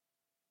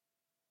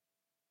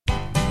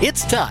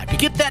It's time to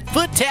get that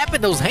foot tapping,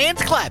 those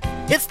hands clapping.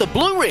 It's the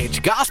Blue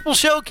Ridge Gospel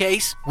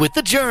Showcase with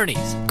the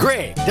Journeys.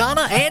 Greg,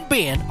 Donna, and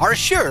Ben are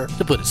sure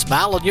to put a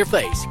smile on your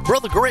face.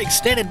 Brother Greg's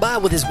standing by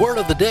with his word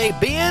of the day.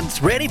 Ben's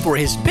ready for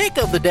his pick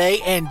of the day.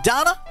 And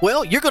Donna,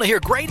 well, you're going to hear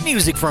great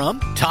music from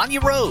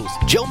Tanya Rose,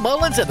 Joe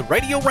Mullins and the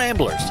Radio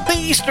Ramblers, the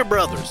Easter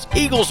Brothers,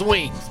 Eagles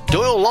Wings,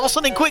 Doyle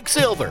Lawson and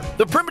Quicksilver,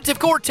 the Primitive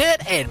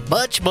Quartet, and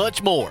much,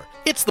 much more.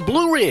 It's the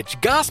Blue Ridge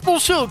Gospel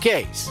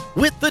Showcase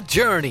with the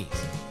Journeys.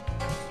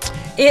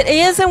 It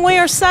is, and we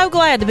are so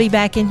glad to be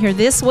back in here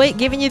this week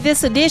giving you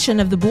this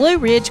edition of the Blue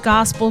Ridge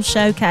Gospel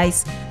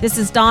Showcase. This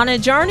is Donna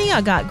Journey. I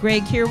got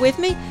Greg here with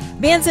me.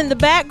 Ben's in the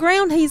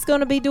background. He's going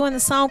to be doing the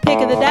song pick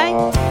of the day.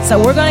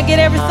 So we're going to get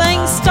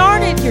everything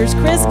started. Here's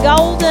Chris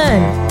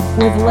Golden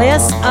with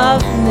Less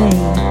of Me.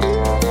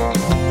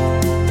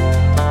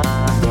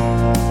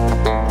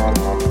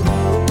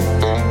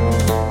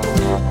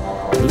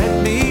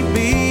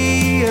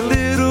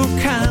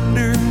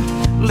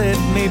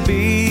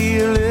 Be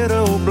a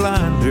little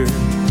blinder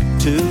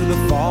to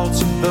the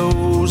faults of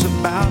those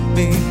about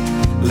me.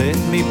 Let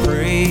me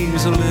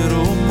praise a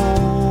little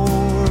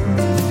more.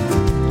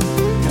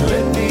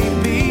 Let me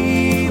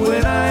be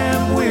when I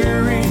am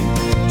weary,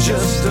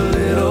 just a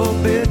little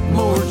bit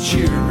more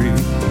cheery.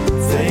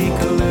 Think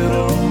a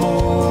little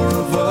more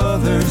of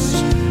others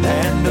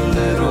and a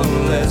little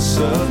less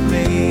of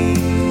me.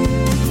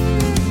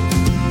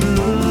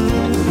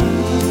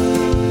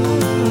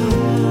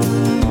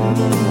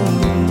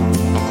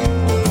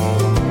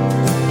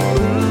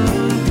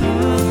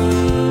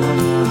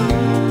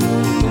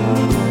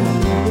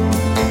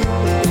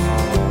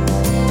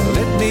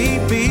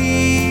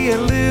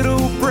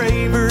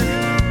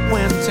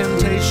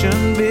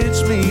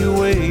 Bids me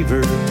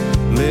waver.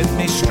 Let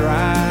me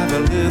strive a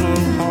little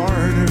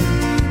harder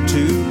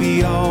to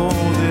be all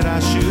that I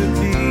should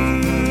be.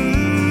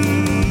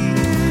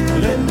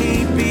 Let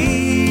me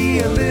be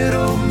a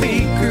little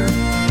meeker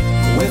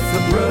with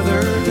a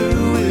brother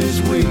who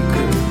is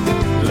weaker.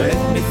 Let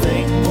me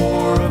think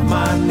more of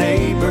my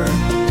neighbor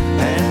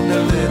and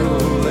a little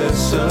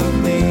less of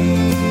me.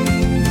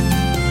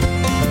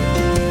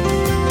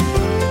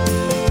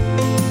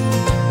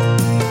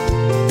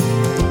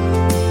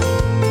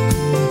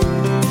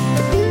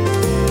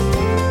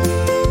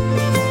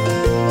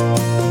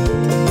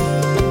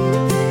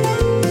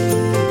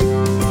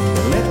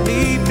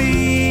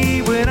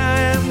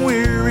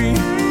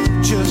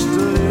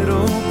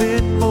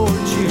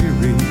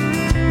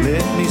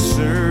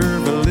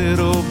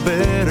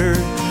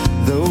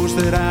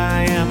 That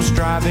I am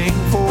striving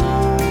for.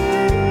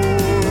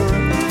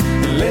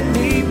 Let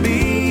me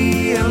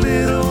be a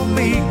little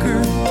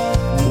meeker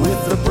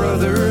with a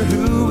brother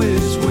who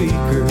is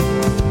weaker.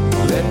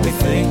 Let me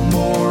think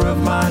more of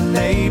my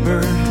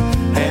neighbor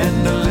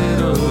and a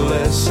little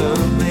less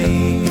of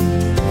me.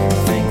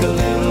 Think a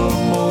little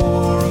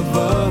more of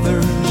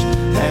others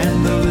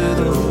and a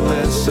little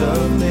less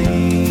of me.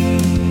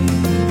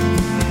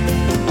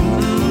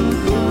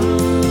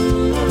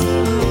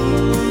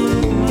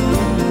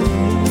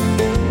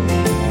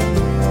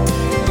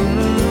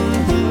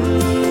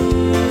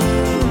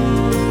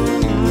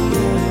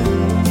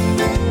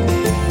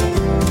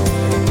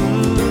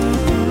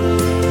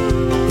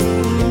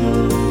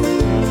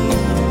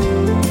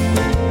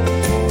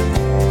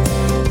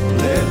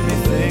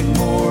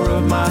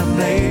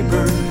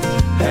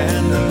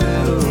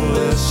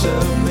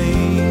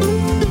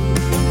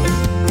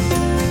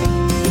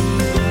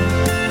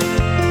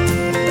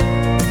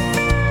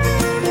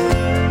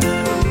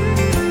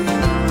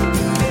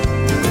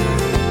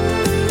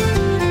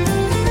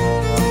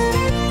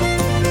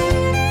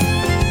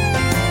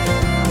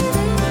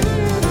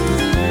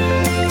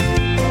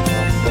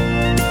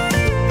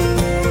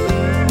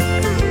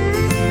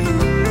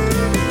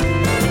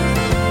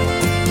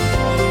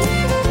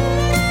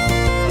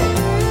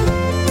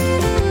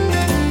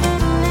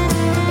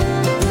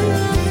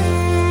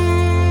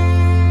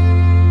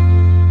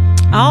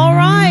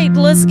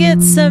 Let's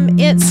get some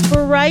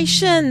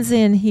inspirations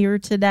in here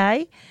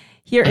today.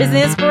 Here is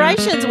the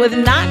inspirations with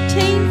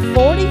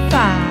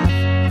 1945.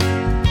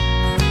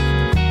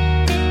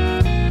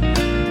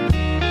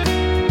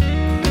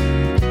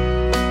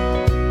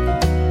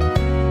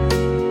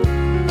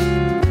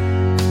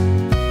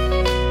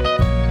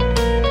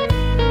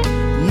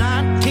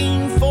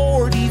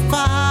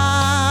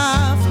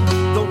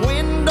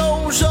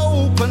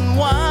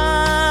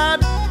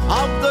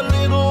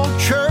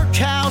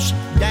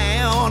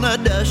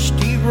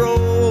 Dusty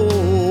road,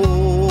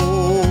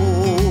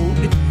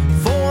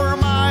 4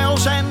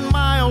 miles and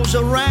miles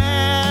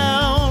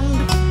around.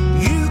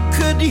 You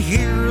could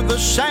hear the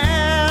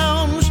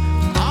sounds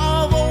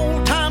of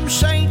old time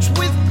saints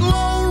with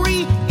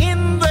glory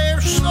in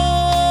their souls.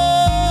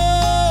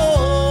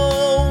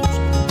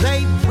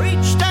 They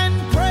preached and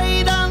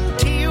prayed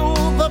until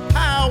the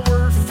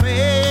power fell.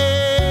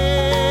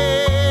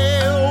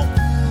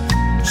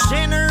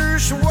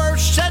 Sinners were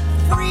set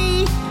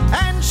free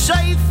and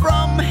safe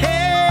from hell.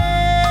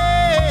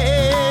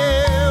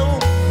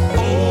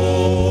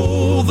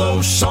 Oh,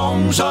 those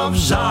songs of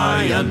Zion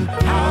Zion,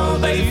 how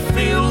they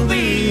fill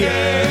the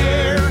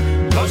air.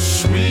 The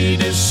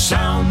sweetest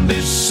sound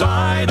this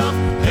side of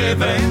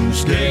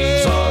heaven's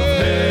gates, of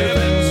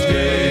heaven's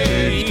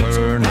gates.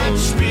 That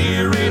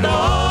spirit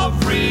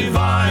of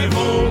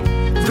revival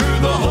through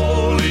the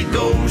Holy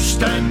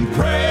Ghost and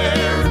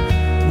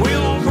prayer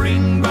will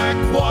bring back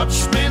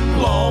what's been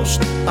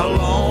lost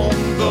along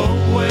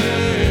the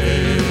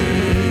way.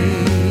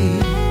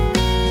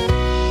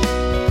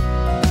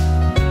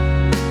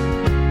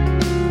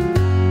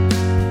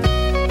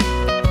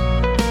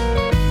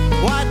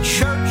 White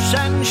shirts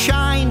and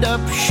shined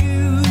up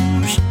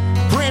shoes,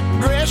 print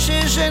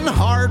dresses and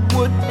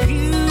hardwood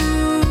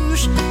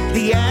pews.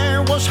 The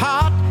air was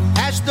hot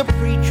as the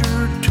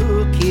preacher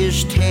took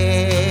his text.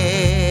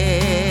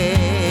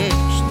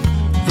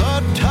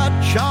 The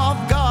touch of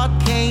God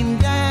came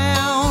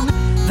down.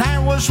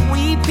 There was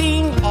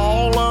weeping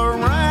all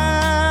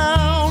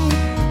around,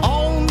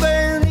 on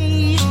their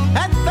knees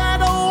at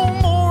that old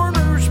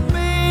mourner's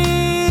bench.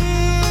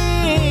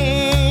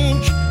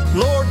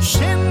 Lord,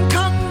 send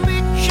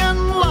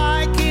conviction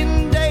like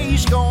in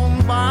days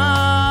gone by,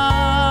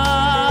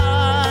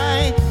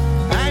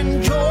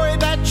 and joy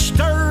that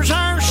stirs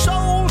our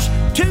souls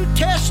to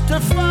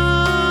testify.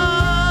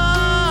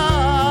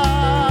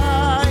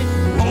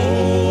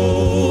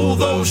 Oh,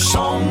 those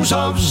songs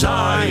of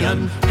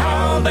Zion,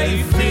 how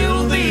they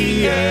fill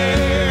the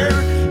air.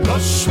 The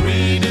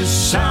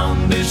sweetest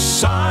sound this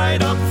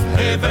side of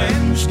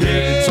heaven's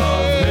gates,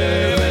 of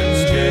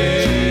heaven's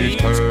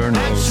gates.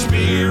 That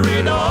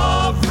spirit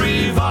of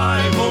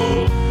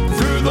revival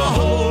through the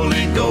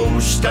Holy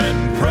Ghost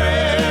and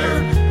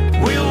prayer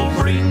will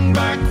bring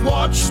back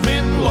what's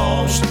been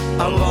lost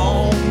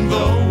along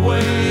the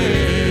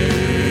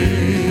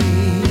way.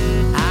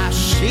 I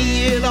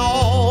see it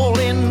all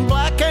in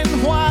black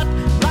and white,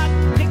 like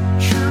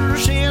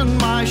pictures in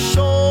my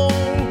soul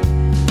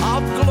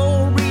of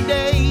glory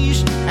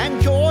days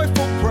and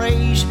joyful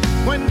praise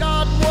when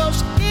God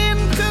was in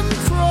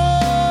control.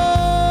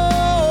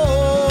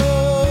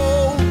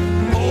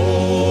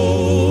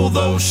 Oh,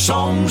 those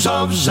songs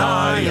of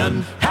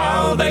Zion,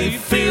 how they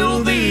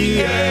fill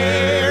the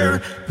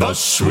air. The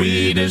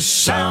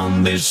sweetest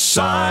sound this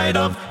side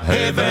of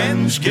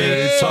heaven's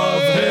gates,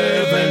 of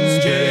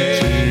heaven's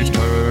gates.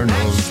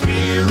 That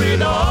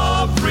spirit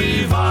of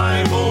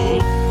revival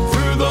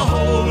through the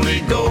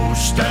Holy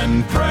Ghost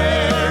and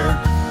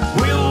prayer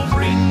will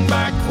bring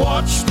back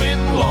what's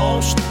been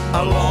lost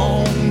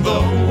along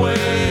the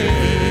way.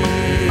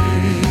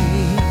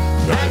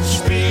 That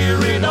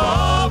spirit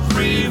of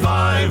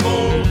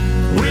revival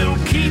will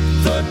keep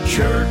the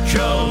church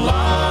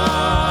alive.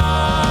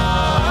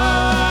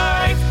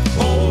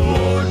 Oh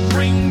Lord,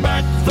 bring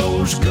back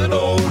those good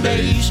old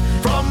days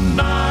from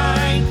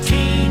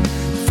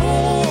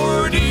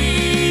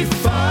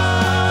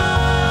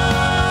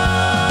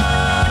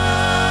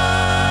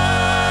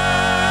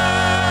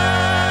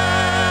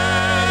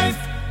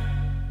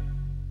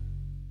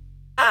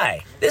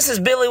Hi, this is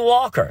Billy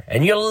Walker,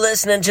 and you're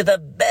listening to the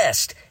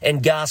best in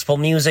gospel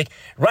music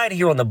right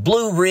here on the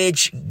Blue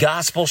Ridge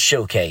Gospel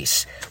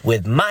Showcase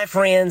with my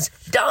friends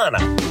Donna,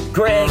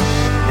 Greg,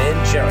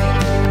 and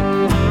Journey.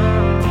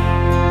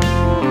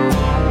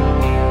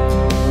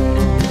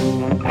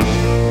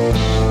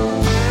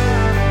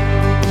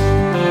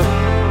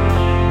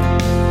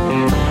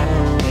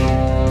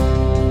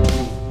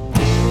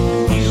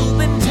 You've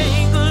been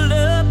tangled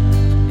up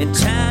and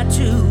tied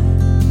to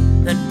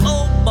that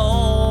old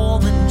ball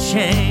and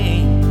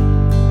chain,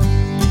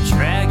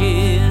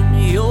 dragging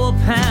your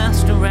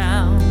past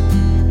around.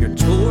 You're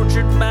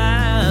tortured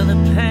by the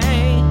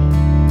pain.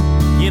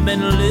 You've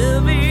been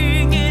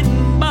living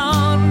in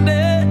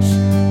bondage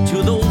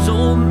to those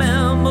old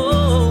memories.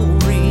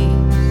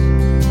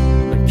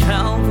 But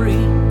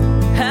Calvary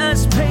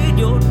has paid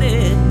your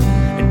debt,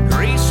 and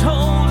grace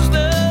holds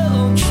the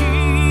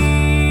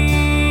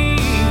key.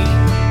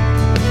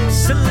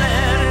 So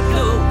let it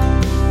go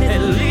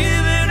and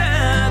leave it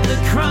at the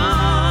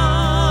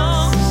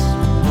cross.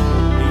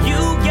 You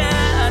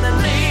gotta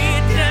lay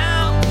it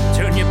down,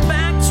 turn your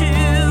back to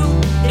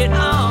it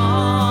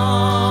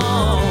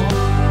all.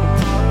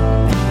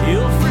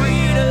 Your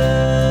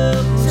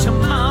freedom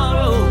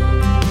tomorrow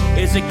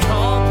is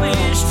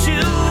accomplished today.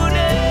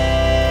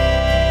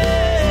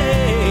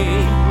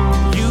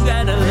 You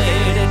gotta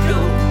let it go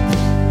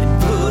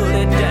and put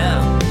it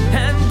down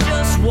and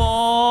just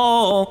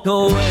walk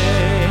away.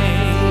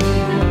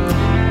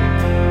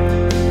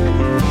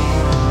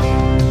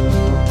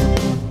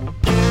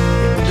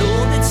 Know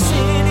that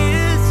sin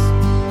is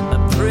a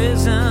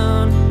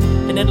prison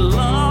and it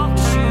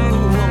locks you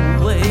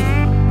away.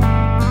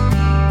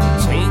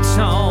 Takes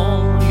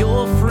all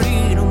your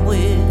freedom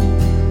with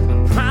a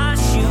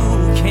price you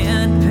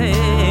can't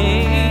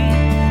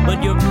pay.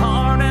 But your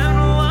pardon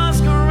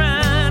was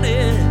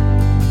granted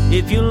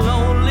if you'll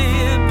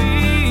only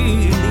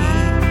believe.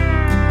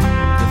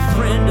 The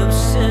friend of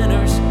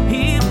sinners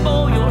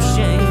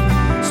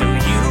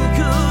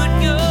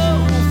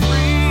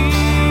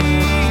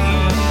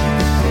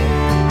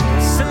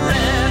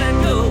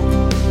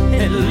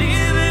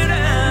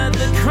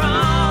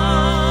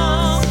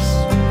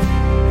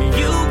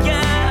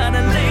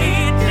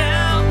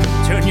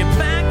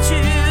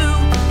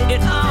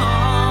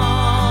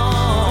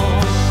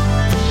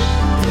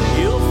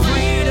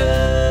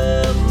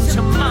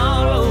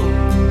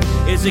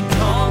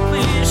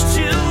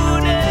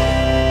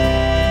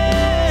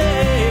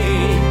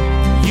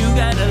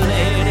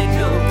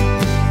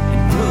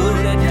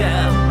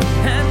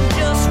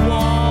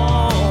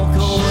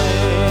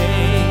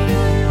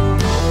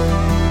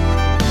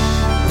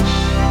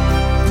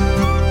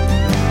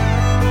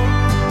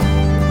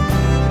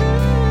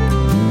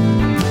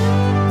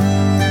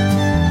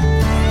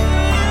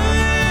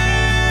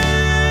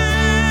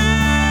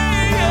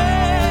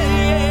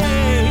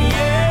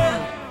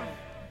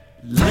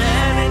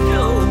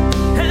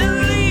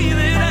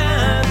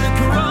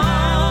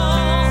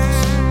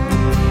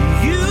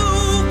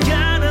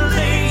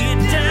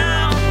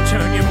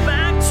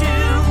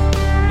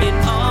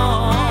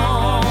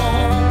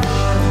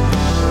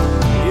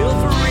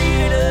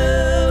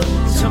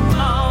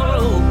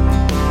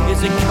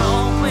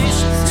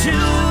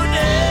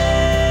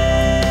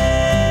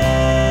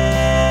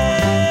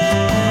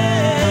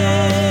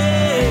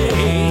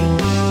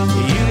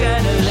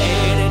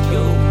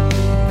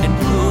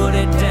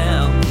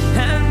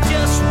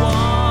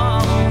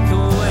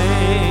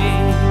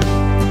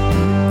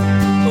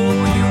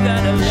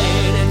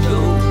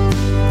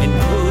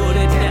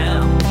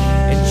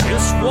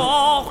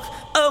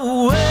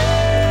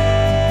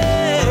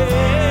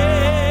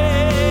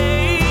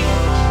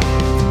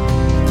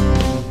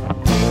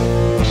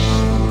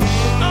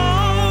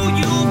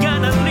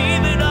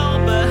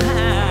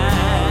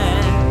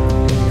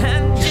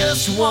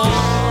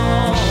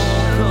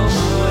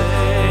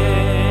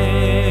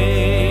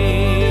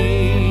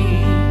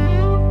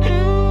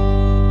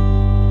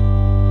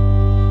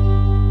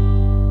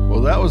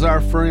Our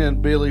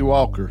friend Billy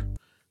Walker,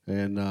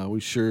 and we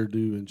sure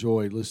do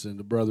enjoy listening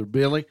to Brother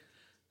Billy.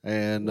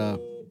 And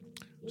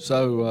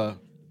so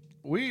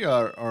we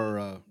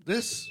are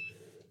this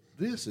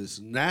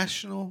is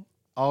National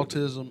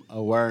Autism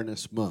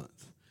Awareness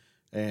Month,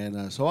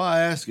 and so I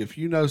ask if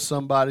you know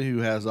somebody who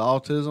has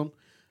autism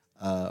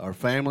or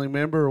family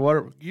member or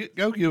whatever,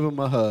 go give them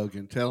a hug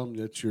and tell them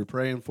that you're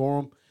praying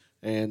for them,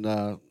 and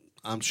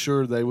I'm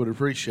sure they would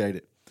appreciate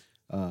it.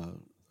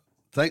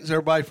 Thanks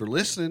everybody for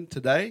listening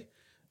today.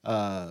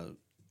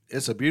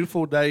 It's a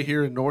beautiful day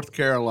here in North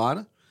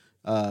Carolina,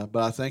 but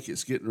I think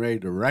it's getting ready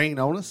to rain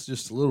on us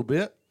just a little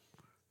bit.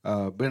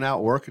 Been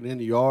out working in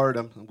the yard.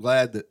 I'm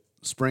glad that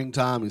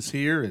springtime is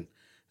here,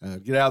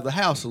 and get out of the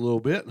house a little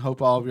bit, and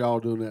hope all of y'all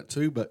are doing that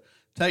too. But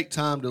take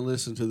time to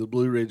listen to the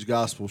Blue Ridge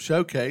Gospel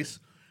Showcase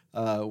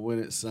when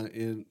it's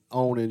in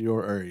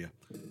your area.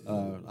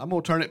 I'm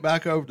going to turn it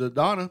back over to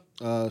Donna.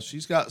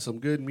 She's got some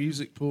good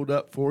music pulled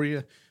up for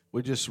you.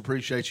 We just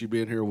appreciate you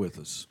being here with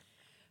us.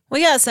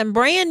 We got some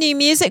brand new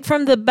music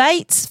from the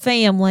Bates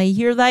family.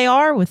 Here they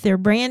are with their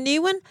brand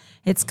new one.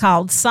 It's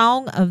called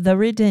Song of the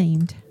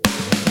Redeemed.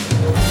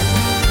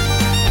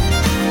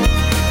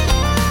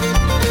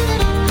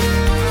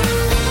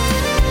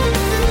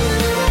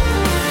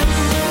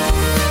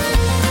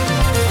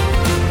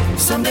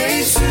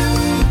 Someday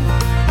soon,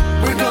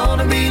 we're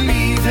gonna be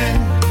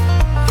leaving.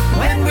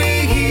 When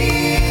we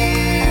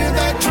hear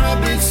that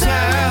trumpet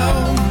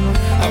sound,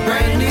 a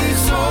brand new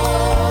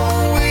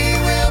song we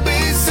will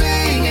be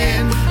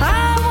singing.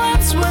 I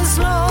once was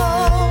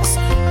lost,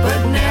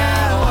 but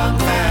now I'm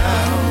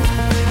found.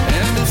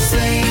 And the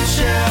saints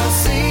shall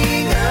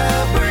sing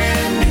a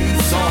brand new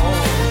song.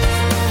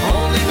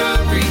 Only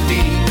the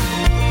redeemed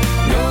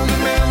know the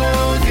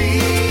melody.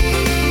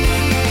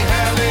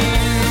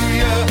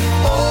 Hallelujah,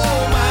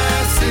 all my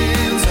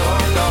sins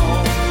are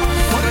gone.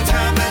 What a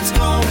time that's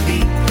gonna be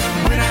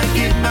when I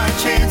get my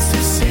chance to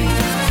sing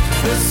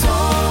the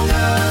song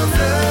of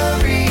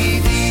the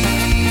redeemed.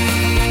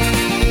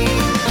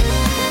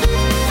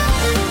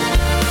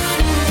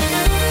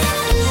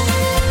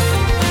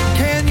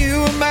 Can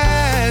you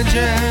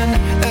imagine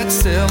that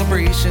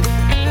celebration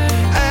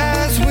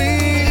as we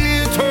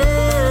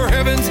enter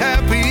heaven's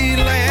happy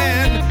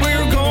land?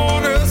 We're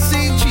gonna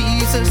see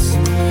Jesus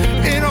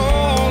in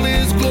all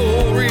his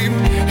glory.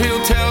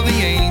 He'll tell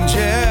the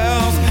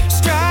angels,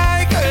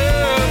 strike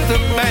up the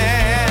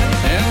band,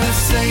 and the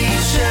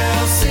saints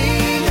shall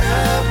sing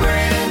a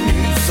brand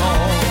new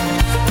song.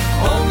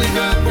 Only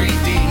the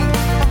redeemed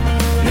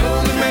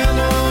know the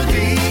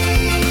melody.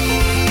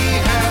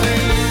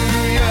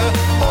 Hallelujah,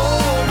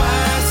 all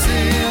my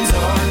sins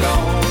are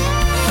gone.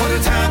 What a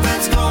time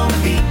that's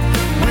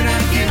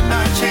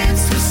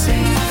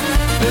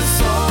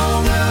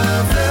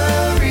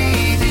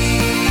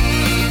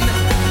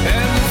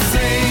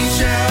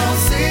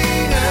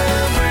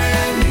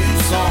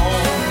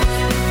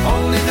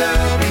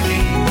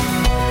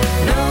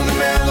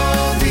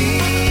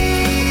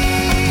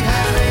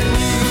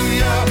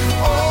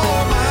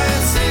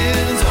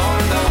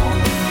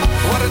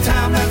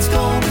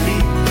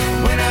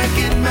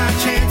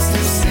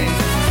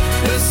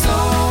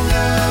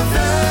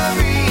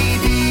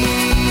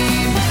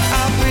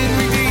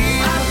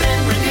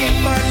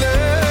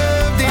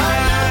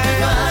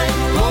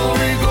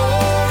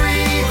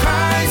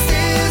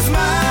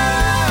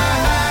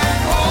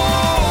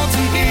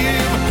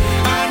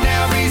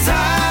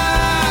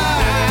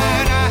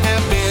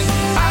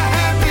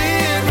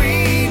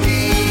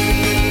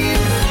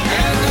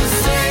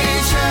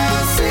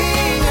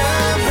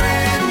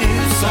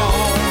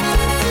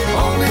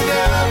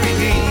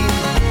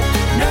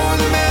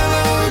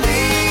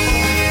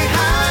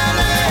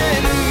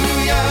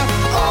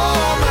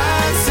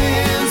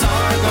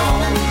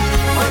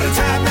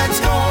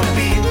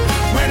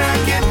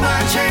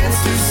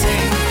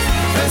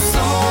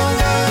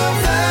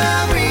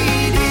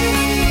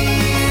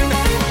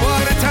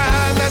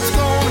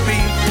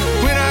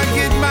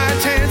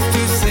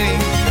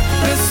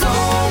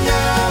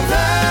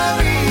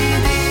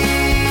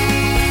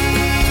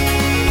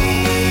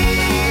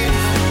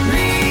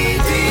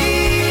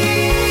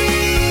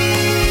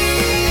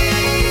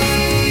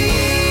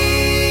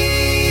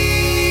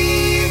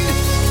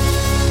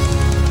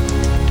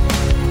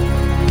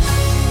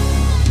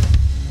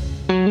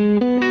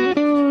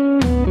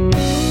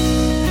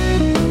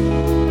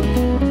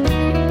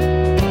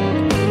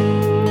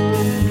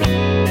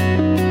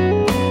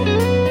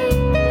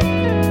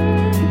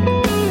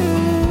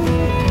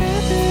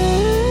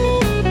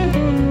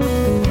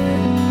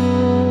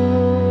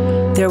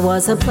There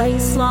was a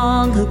place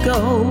long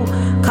ago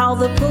called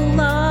the Pool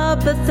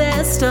of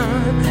Bethesda,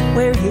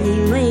 where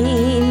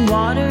healing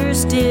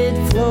waters did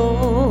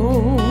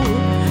flow.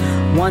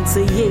 Once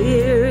a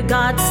year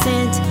God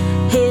sent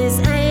his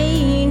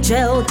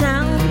angel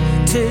down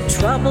to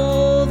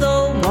trouble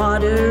the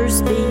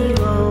waters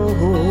below.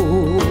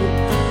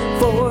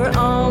 For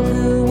all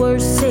who were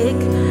sick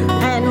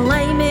and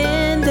lame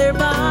in their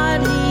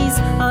bodies,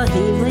 a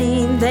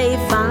healing they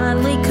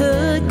finally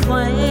could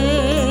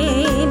claim.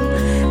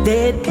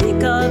 They'd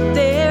pick up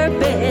their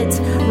beds,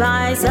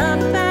 rise up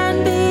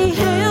and be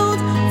healed.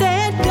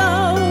 They'd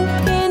go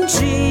in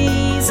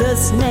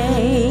Jesus'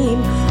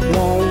 name.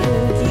 Won't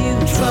you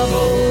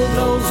trouble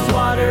those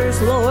waters,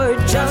 Lord,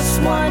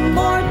 just one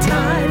more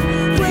time?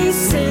 Please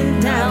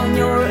send down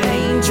your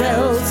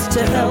angels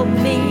to help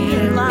me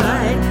in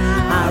line.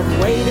 I've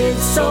waited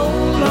so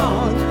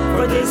long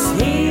for this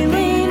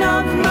healing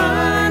of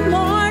mine.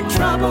 Lord,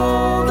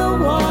 trouble the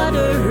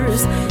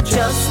waters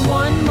just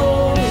one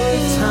more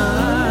time.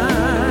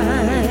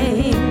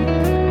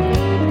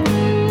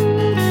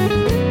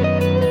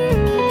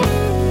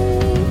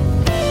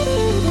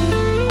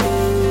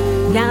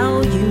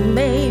 Now you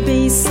may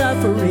be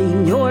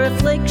suffering, your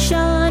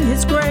affliction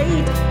is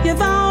great.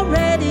 You've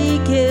already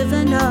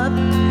given up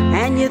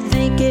and you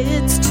think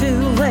it's too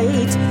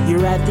late.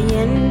 You're at the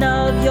end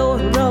of your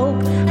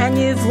rope and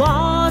you've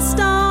lost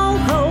all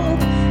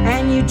hope,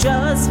 and you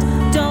just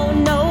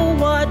don't know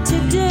what to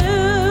do.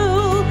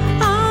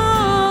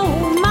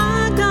 Oh,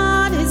 my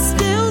God is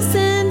still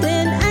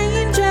sending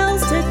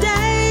angels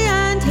today,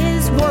 and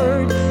his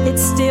word,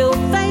 it's still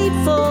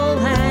faithful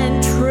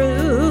and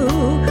true.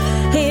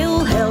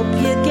 He'll help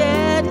you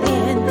get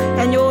in,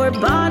 and your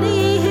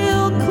body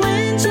he'll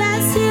cleanse.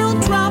 Yes, he'll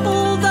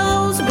trouble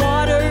those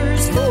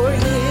waters for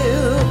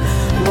you.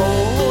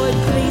 Lord,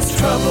 please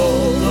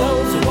trouble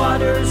those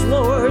waters,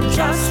 Lord,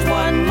 just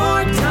one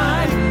more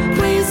time.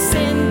 Please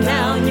send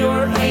down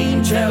your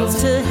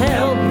angels to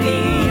help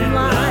me in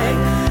line.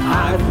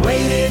 I've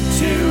waited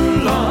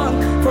too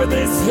long for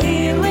this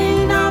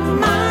healing of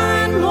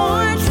mine.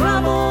 Lord,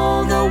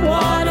 trouble the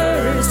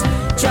waters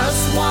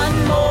just one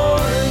more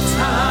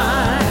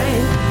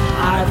time.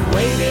 I've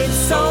waited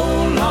so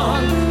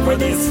long for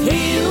this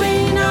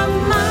healing of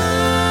mine.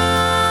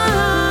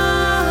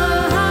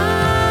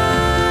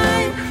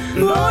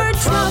 Lord,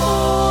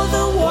 trouble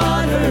the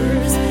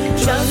waters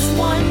just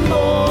one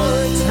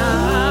more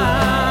time.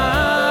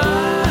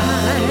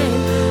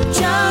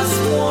 Just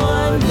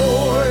one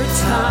more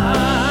time.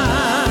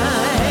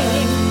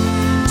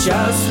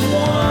 Just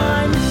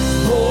one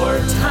more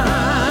time.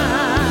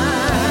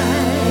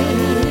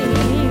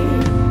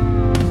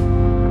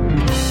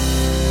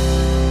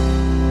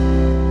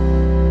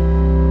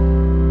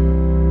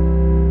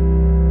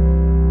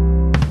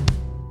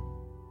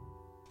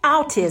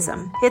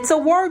 Autism. It's a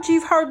word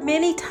you've heard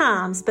many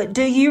times, but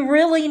do you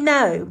really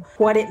know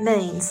what it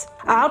means?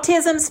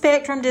 Autism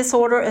spectrum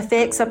disorder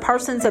affects a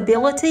person's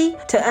ability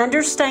to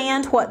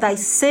understand what they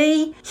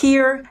see,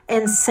 hear,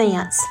 and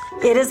sense.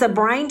 It is a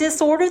brain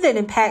disorder that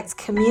impacts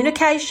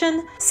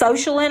communication,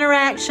 social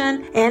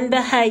interaction, and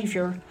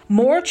behavior.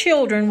 More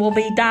children will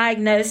be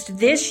diagnosed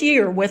this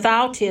year with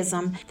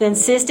autism than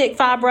cystic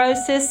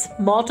fibrosis,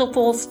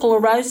 multiple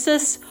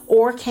sclerosis,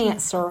 or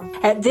cancer.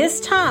 At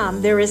this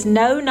time, there is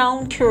no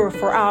known cure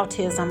for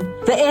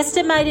autism. The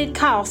estimated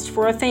cost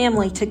for a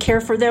family to care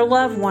for their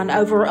loved one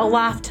over a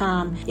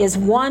lifetime is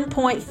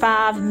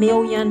 $1.5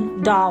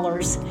 million.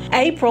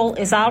 April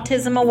is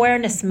Autism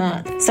Awareness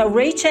Month, so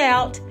reach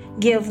out,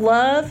 give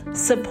love,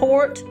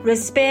 support,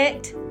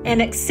 respect, and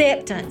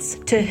acceptance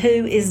to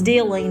who is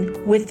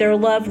dealing with their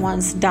loved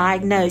one's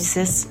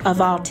diagnosis of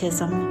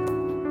autism.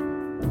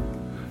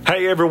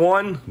 Hey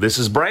everyone, this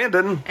is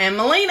Brandon. And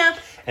Melina.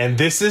 And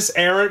this is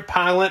Eric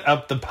Pilot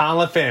of the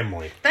Pilot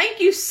family. Thank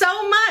you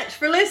so much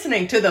for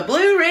listening to the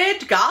Blue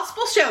Ridge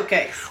Gospel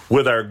Showcase.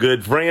 With our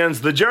good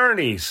friends, the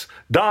Journeys,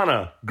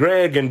 Donna,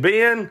 Greg, and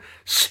Ben.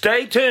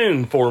 Stay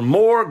tuned for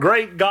more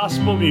great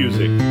gospel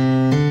music.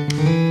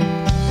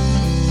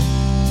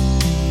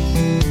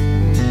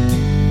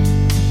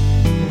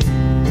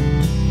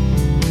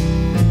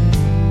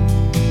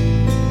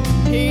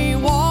 He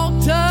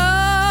walked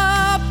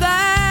up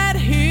that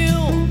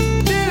hill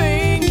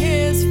doing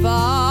his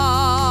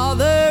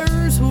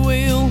Father's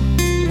will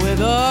with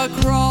a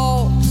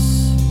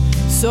cross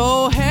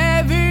so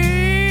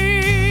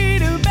heavy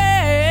to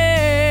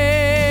bear.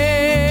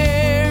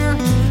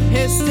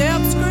 His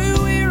steps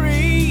grew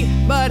weary,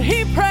 but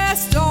he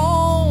pressed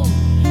on.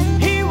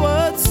 He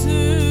would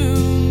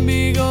soon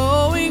be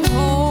going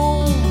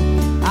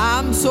home.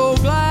 I'm so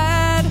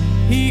glad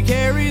he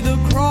carried the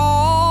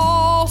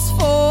cross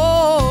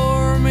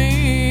for me.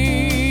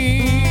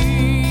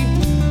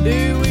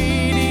 Do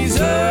we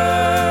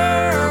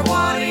deserve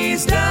what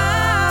he's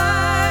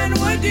done?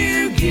 Would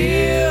you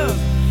give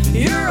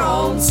your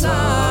own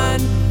son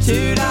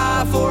to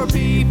die for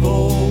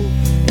people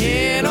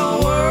in a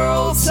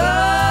world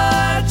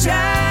such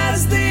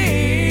as this?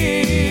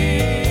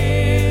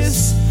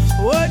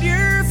 Would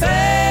your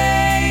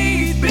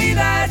faith be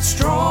that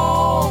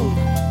strong?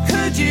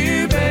 Could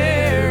you bear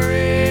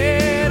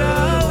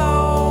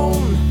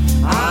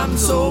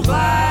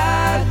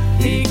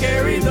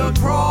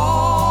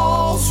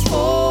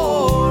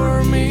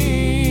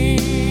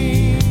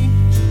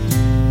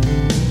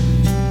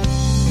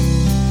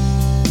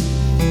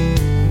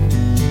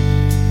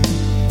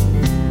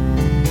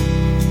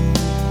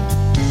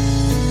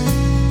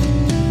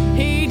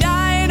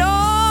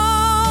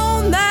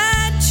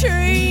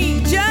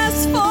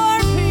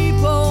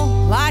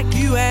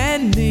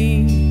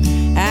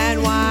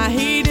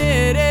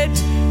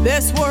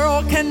this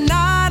world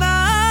cannot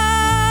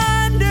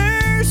understand.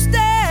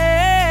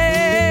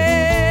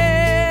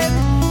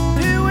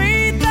 Do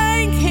we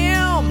thank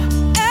Him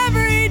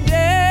every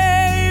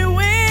day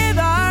with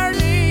our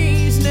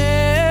knees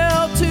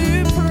nailed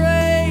to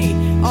pray?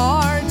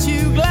 Aren't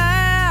you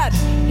glad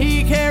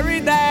He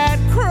carried that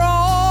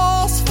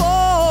cross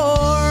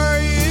for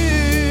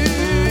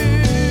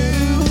you?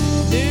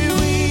 Do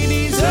we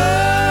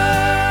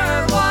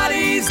deserve what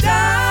He's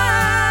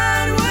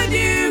done? Would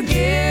you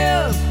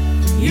give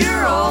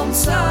your own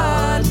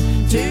Son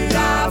to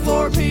die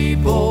for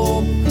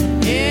people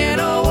in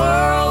a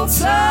world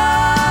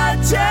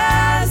such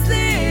as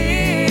this?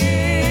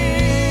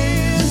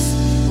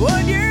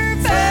 Would your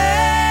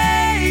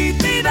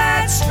faith be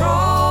that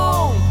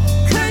strong?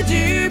 Could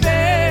you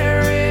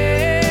bear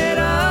it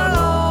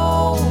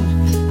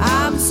alone?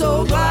 I'm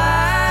so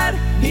glad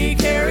He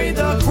carried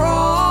the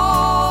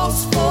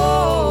cross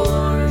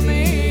for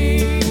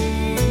me.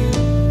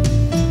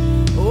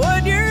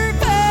 Would your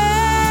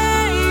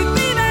faith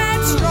be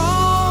that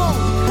strong?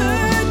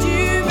 Could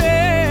you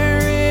bear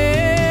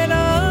it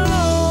alone?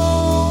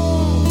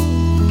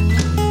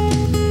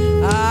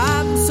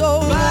 I'm so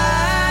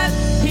glad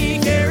He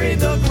carried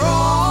the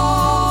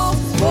cross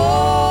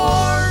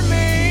for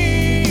me.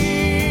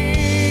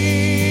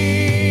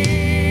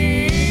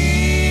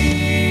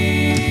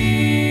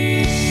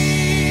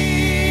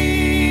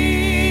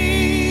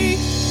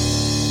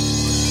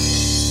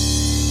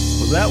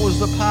 Well, that was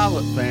the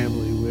Pilot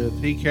family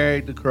with He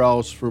Carried the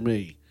Cross for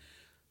Me.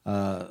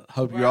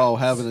 Hope you're all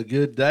having a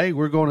good day.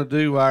 We're going to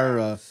do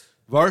our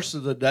verse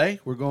of the day.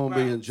 We're going to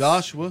be in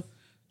Joshua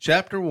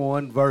chapter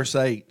 1, verse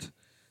 8.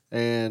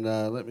 And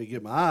let me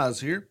get my eyes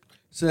here.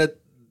 It said,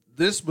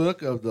 this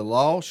book of the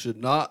law should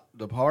not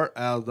depart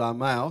out of thy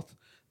mouth,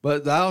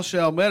 but thou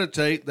shalt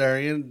meditate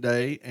therein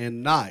day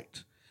and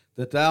night,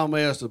 that thou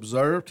mayest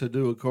observe to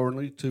do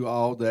accordingly to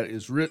all that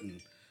is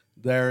written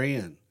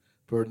therein.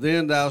 For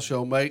then thou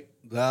shalt make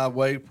thy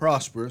way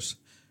prosperous,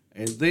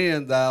 and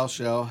then thou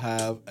shalt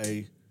have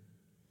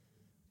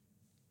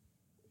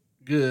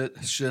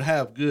should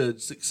have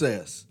good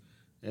success.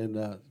 And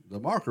the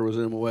marker was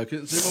in my way. I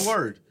couldn't see my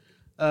word.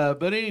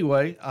 But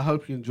anyway, I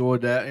hope you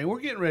enjoyed that. And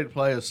we're getting ready to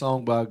play a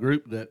song by a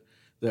group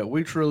that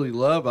we truly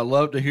love. I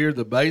love to hear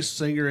the bass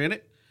singer in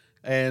it.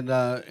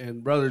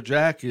 And Brother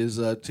Jack is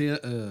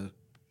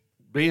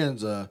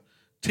Ben's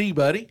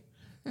T-buddy.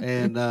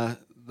 And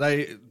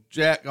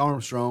Jack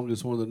Armstrong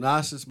is one of the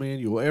nicest men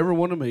you'll ever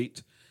want to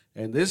meet.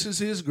 And this is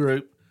his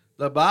group,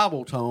 the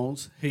Bible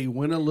Tones. He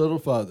went a little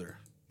further.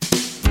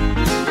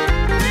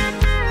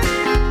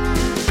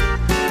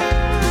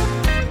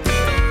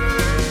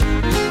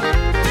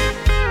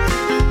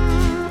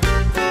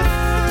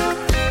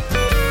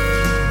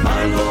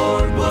 My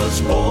Lord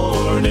was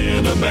born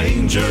in a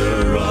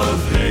manger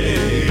of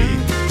hay.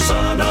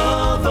 Son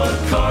of a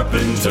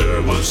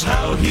carpenter was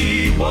how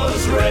He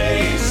was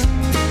raised.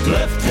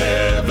 Left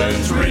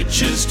heaven's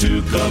riches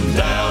to come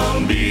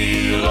down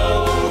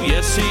below.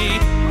 Yes, He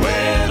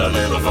went a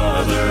little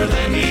farther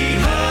than He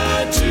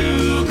had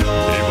to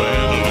go. He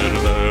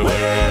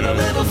went a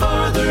little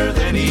farther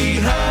than He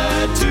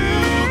had to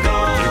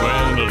go. He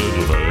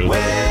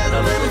went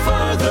a little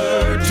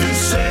farther to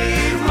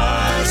save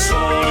my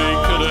soul. He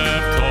could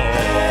have called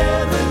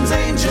heaven's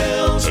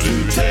angels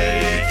to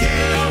take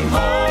Him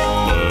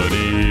home. But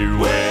He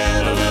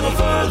went a little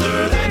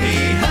farther than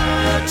He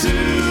had to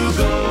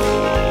go.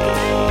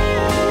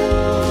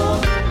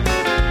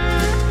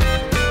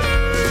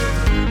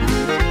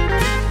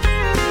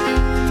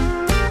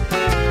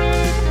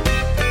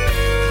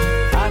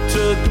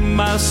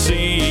 My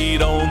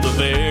seat on the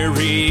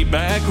very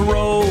back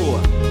row.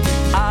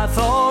 I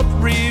thought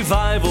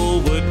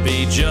revival would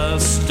be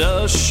just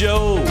a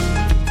show.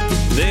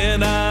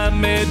 Then I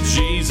met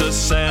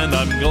Jesus, and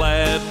I'm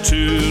glad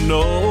to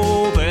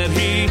know that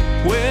He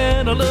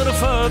went a little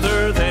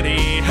further than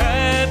He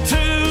had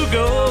to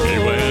go. He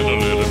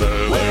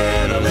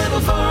went a little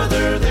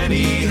farther than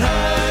He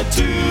had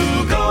to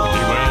go.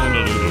 He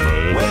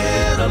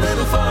went a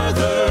little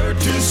farther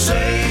to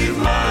save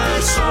my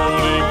soul.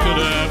 He could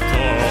have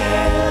called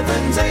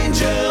heaven's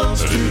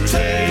angels to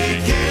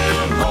take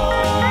Him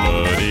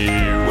home. But He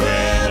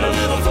went a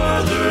little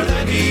farther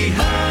than He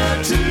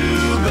had to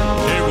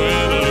go. He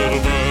went a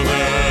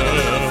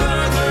little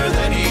further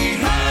than He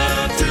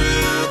had to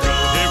go.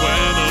 He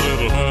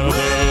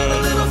went a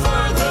little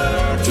farther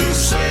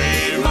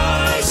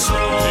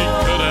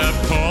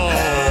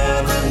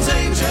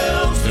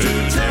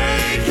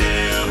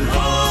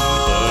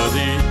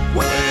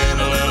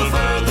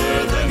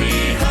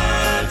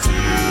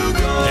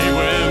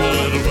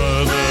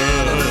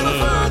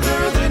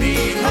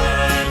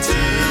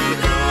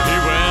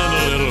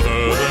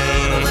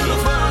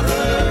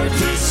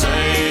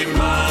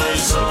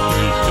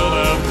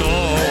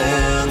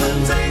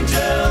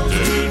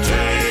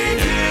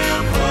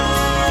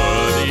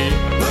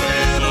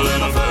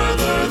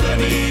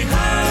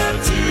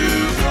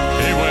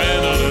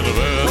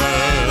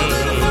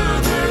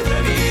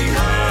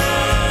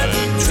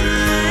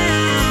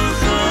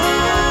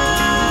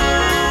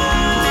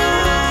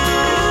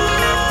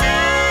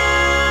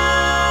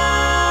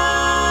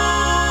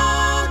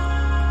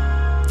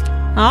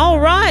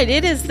right,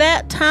 it is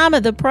that time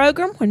of the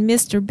program when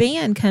Mr.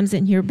 Ben comes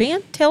in here.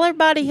 Ben, tell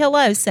everybody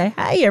hello. Say,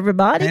 hey,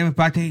 everybody. Hey,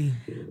 everybody.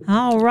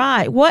 All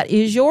right, what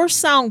is your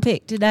song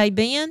pick today,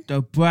 Ben?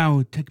 The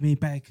brown took me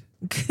back.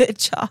 Good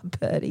job,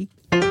 buddy.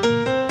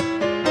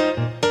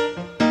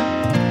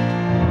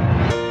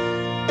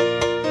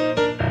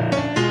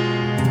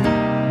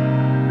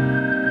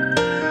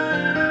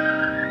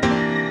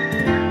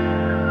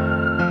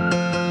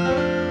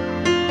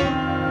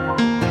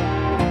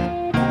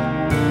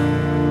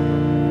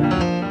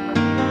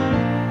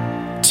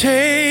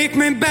 Take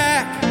me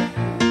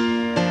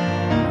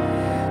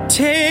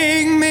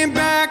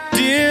back,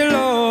 dear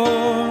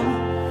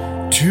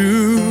Lord,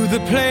 to the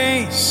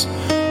place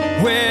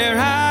where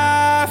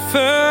I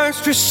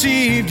first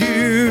received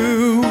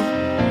you.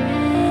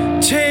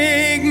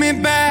 Take me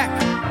back,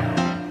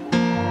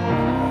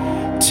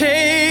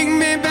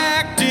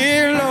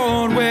 dear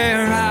Lord,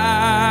 where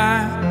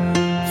I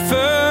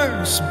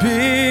first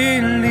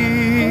believed.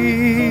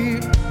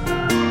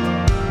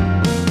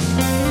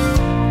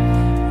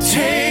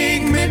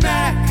 Take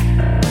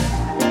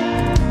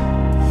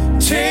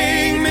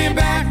me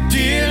back,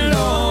 dear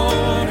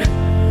Lord,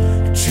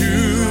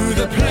 to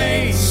the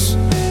place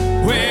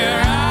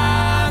where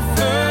I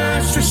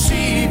first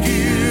received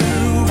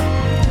you.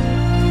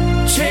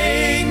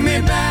 Take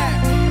me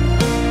back,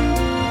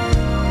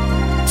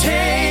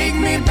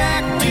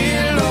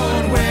 dear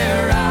Lord,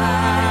 where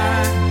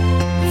I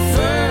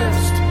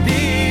first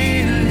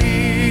believed.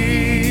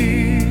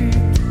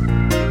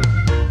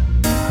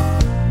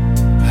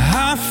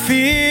 I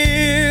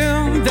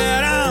feel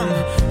that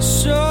I'm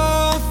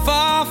so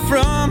far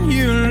from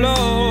you,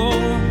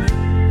 Lord,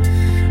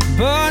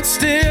 but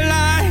still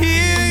I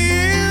hear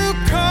you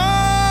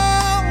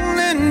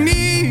calling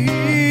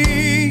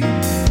me.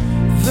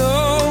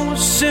 Those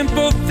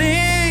simple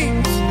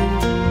things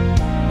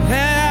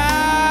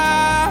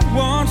that I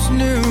once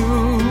knew,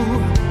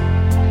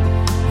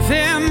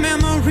 their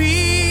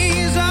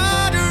memories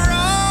are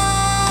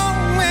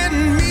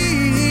drawing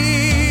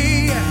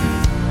me.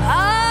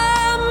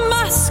 I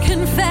must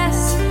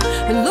confess,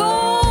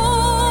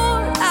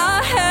 Lord,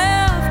 I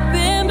have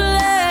been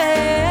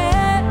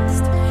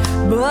blessed,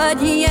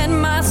 but yet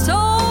my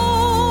soul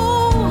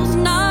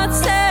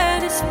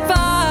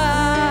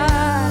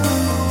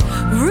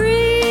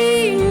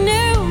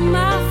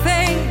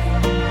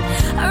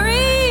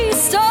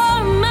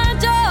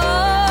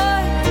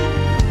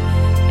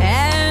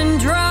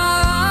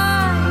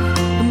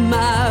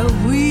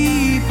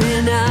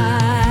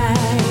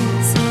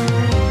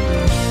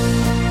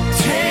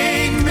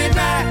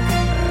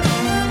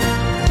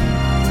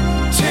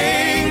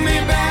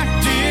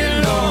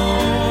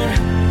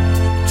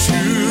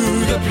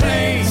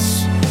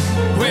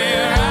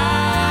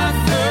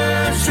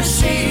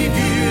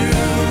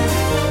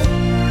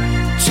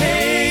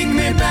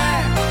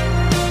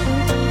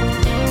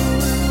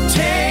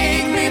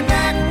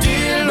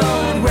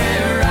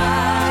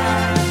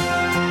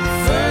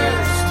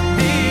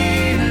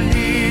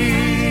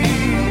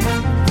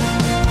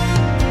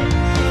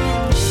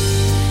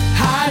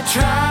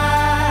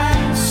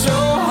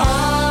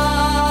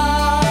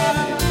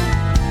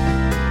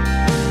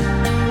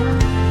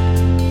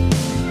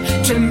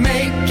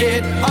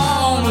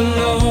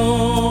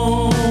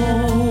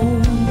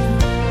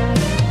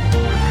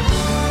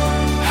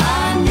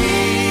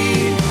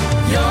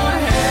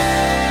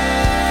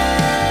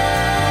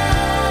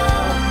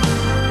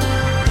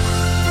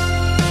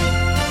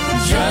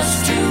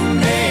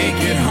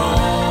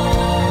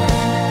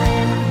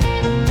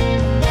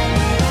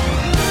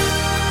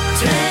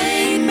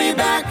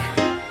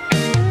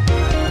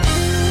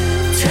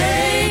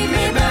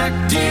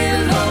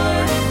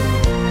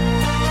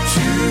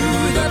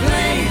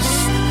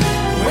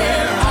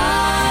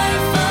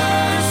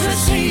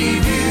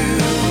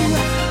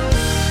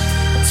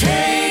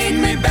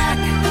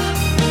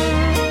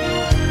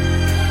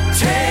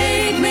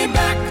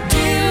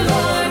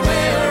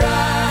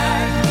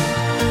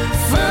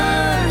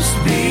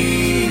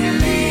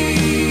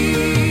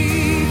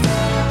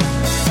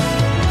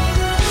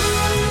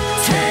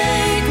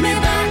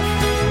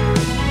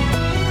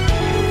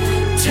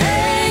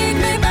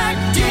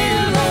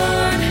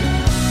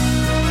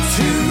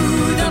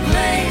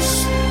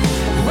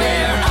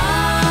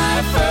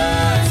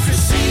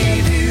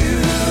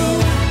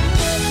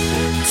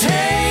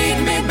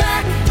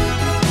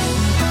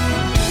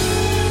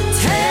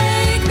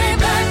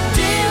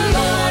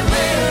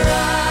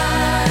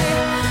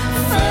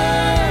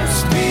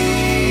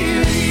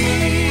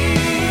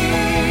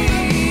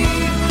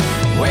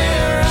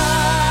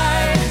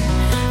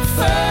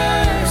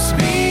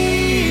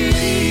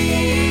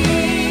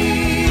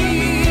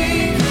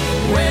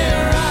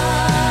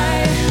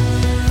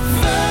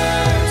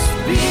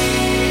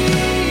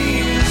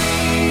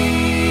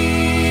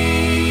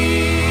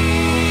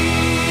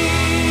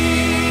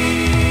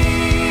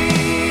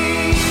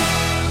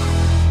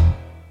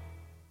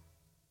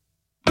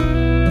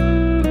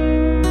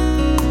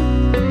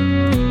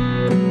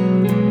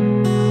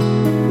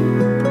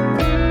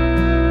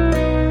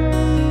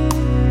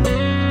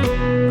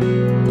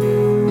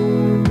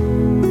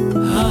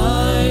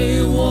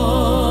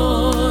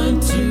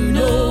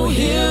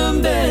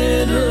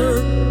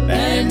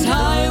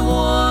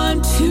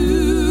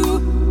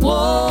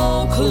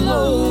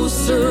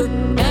closer,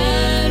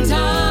 and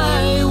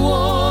I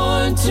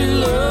want to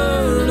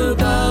learn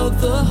about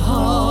the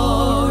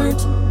heart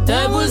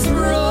that was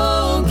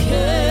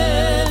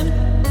broken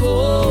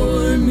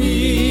for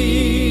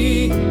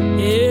me.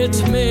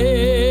 It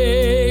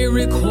may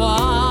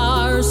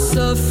require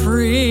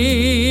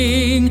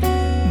suffering,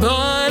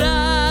 but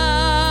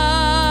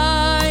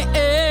I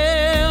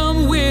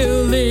am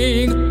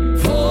willing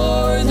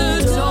for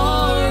the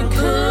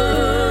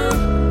darker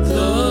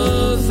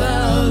the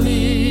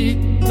valley,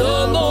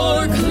 the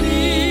more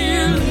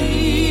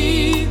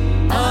clearly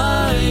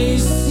I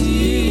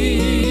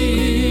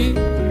see.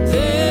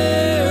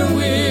 There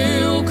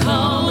will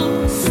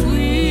come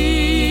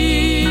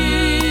sweet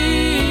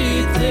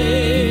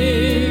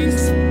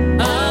things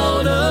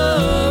out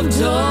of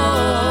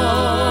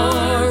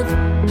dark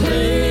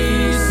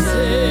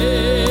places.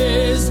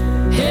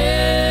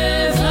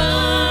 Heavenly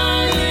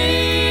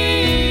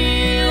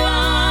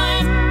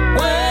light,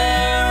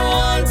 where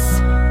once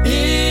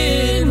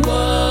it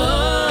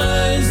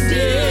was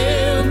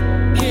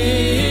dim,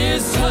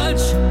 His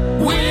touch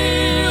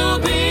will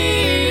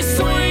be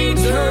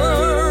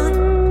sweeter,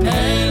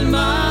 and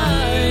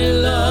my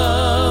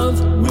love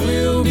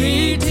will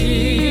be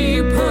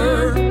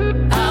deeper.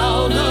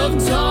 Out of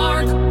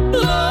dark,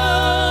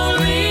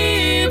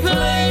 lonely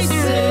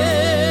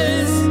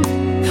places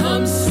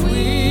come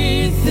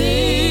sweet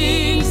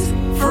things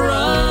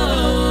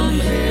from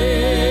Him.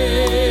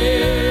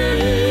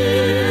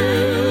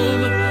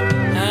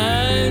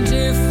 And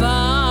if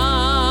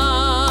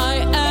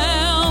I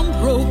am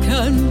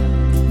broken,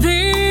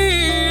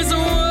 these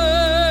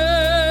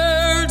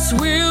words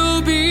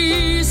will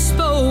be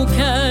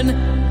spoken,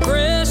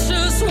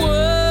 precious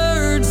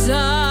words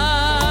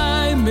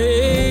I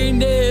may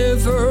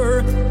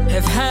never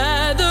have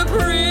had the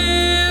privilege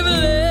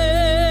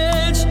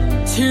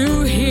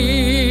to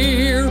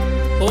hear.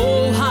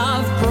 Oh,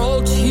 I've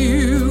brought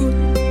you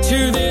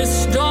to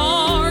this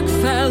dark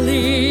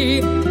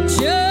valley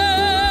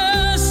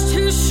just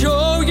to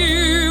show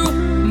you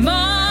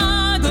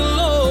my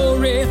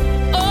glory.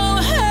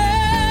 Oh,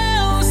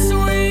 how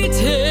sweet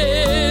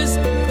is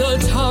the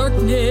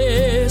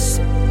darkness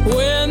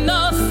when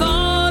the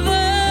Father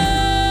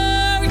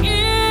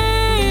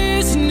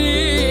is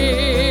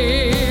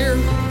near.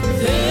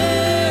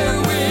 There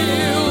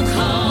will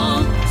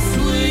come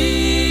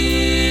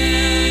sweet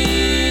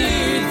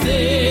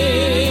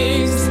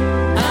things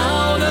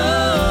out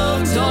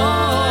of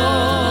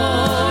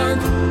dark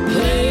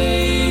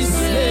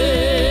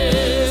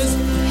places.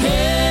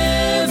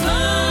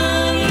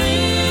 Heavenly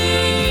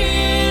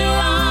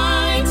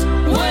light,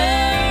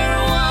 where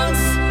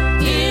once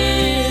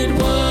it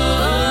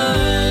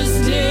was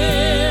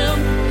dim,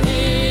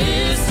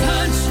 His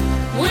touch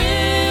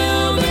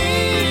will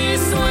be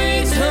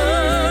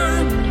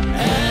sweeter,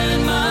 and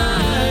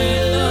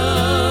my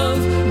love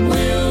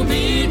will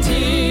be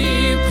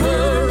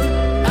deeper.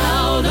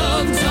 Out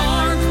of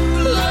dark,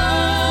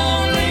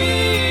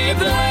 lonely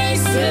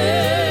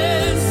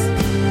places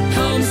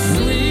come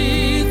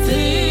sweet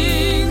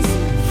things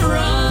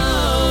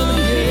from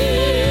Him.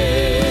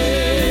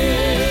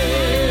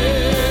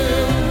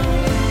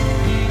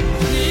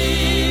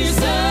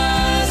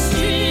 Jesus,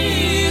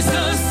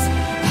 Jesus,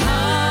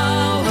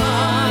 how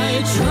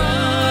I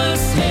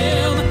trust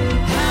Him,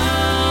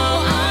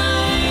 how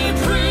I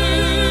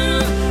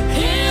prove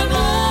Him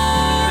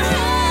more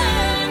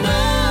and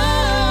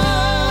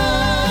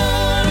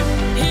more.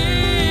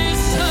 His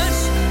touch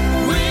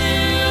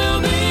will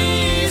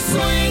be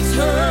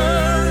sweeter,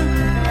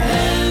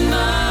 and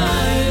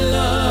my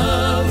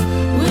love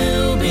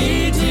will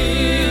be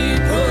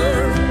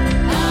deeper.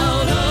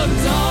 Out of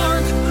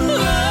dark,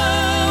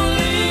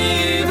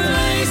 lonely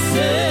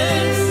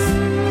places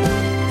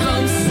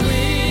come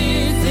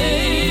sweet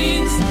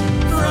things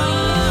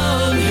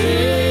from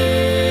Him.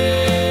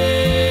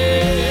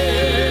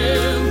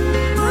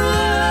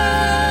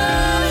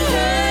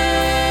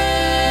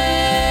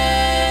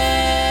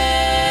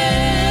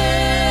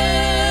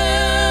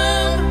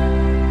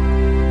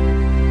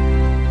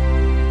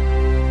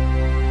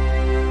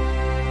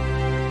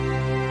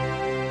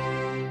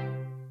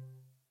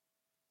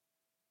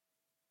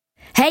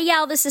 Hey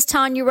y'all, this is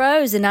Tanya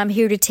Rose, and I'm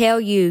here to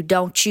tell you,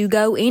 don't you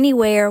go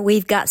anywhere.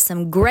 We've got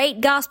some great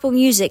gospel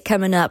music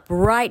coming up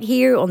right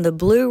here on the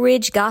Blue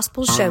Ridge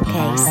Gospel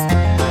Showcase.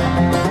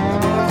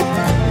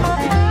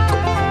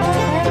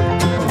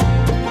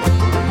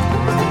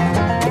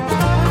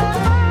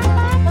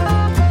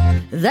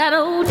 That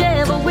old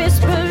devil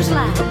whispers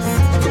lies,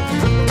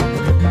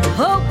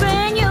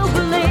 hoping you'll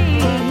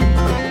believe.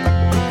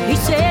 He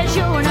says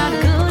you're not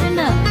good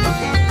enough,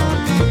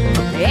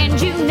 and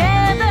you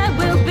never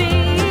will be.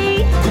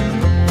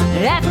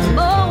 At the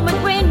moment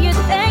when you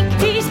think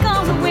he's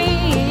gonna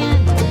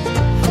win,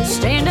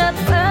 stand up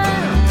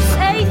firm,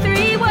 say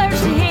 3 words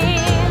to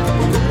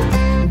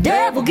him.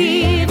 Devil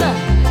give up,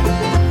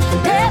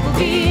 devil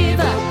give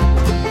up.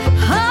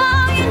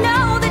 Oh, you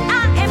know that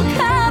I am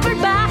covered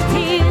by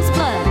His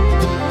blood.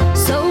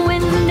 So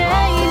in the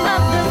name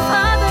of the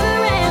Father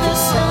and the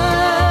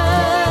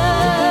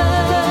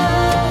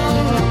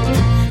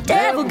Son,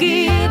 devil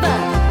give giver,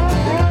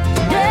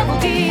 devil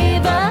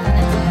giver,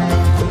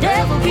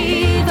 devil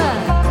giver.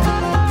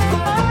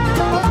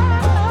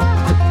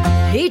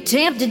 He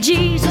tempted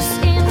Jesus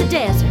in the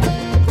desert.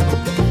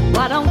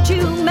 Why don't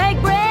you make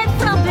bread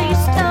from these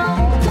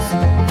stones?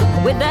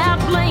 Without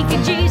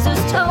blinking, Jesus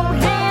told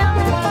him,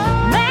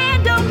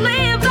 man don't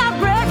live by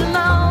bread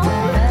alone.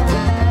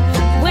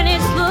 When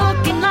it's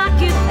looking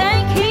like you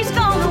think he's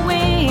gonna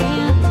win,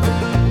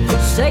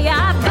 say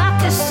I've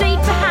got this seat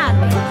behind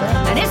me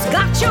and it's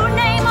got your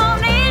name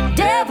on it.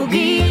 Devil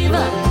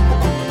giver,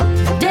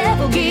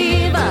 devil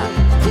giver.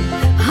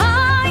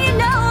 Oh, you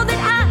know that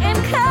I am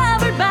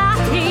covered by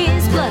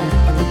his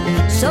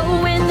blood.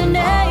 So in the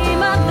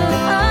name of the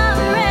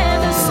Father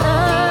and the Son,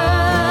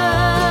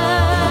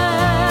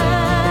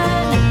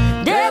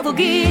 devil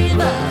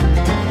giver,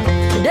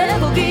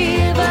 devil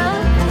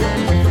giver,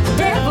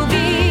 devil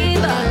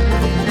giver.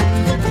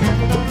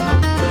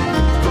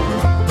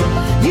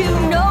 You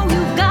know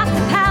you've got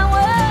the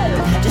power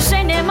to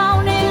send him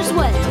on his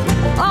way.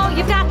 All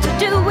you got to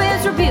do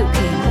is rebuke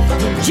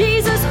him in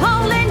Jesus'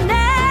 holy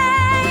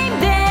name.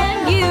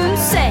 Then you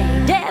say,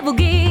 devil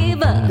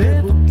giver,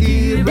 devil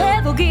giver,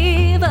 devil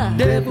giver,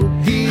 devil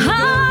giver.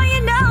 Oh,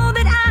 you know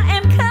that I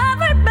am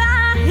covered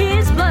by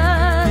his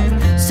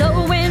blood.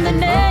 So in the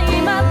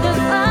name of the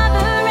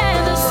Father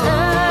and the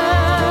Son,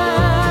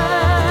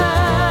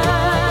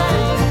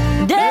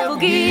 devil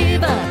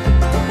giver,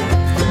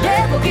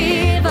 devil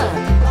giver.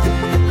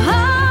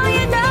 Oh,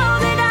 you know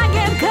that I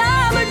am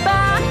covered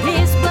by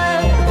his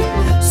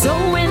blood.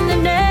 So in the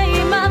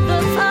name of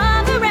the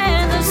Father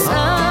and the Son,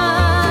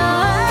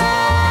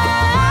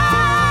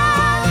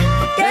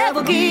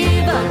 devil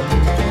giver,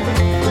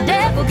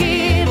 devil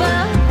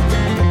giver,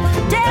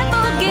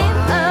 devil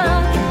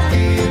giver,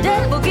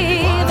 devil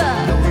giver,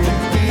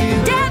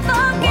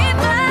 devil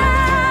giver,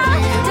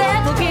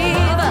 devil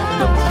giver,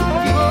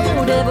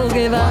 oh, devil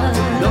giver,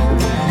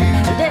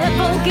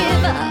 devil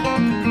giver.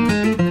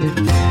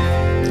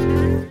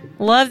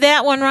 Love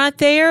that one right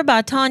there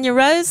by Tanya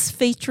Rose,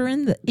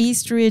 featuring the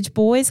East Ridge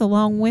Boys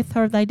along with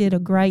her. They did a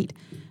great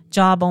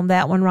job on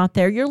that one right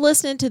there. You're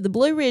listening to the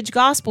Blue Ridge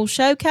Gospel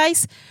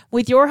Showcase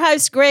with your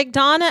hosts, Gregâ,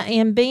 Donna,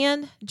 and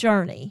Ben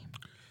Journey.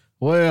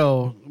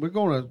 Well, we're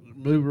going to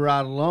move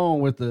right along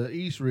with the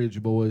East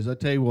Ridge Boys. I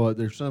tell you what,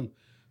 they're some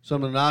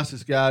of the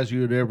nicest guys you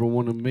would ever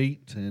want to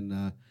meet,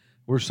 and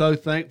we're so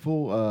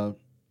thankful.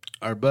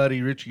 Our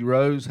buddy Richie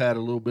Rose had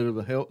a little bit of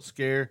a health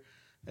scare,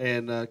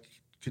 and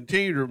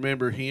continue to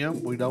remember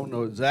him. We don't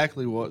know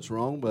exactly what's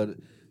wrong, but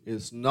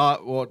it's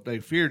not what they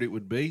feared it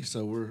would be,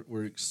 so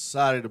we're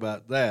excited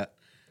about that.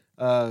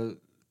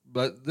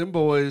 But them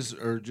boys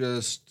are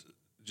just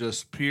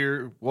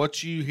pure.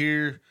 What you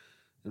hear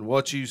and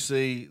what you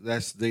see,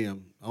 that's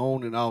them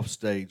on and off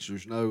stage.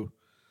 There's no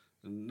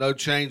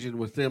changing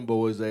with them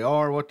boys. They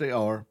are what they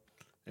are,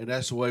 and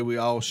that's the way we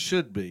all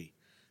should be.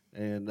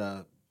 And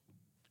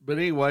but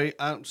anyway,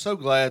 I'm so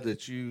glad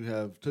that you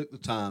have took the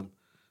time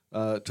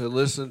to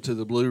listen to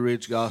the Blue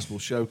Ridge Gospel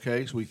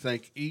Showcase. We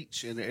thank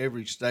each and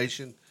every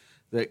station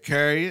that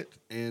carry it,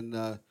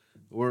 and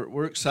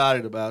we're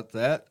excited about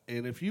that.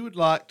 And if you would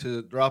like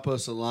to drop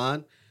us a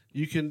line,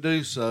 you can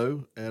do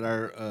so at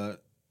our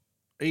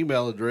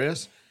email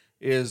address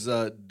is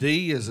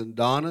D as in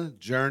Donna,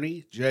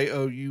 Journey,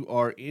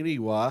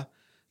 JOURNEY,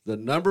 the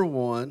number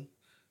 1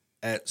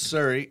 at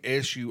Surrey,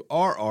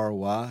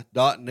 SURRY.net.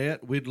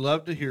 We'd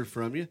love to hear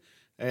from you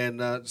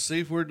and see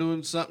if we're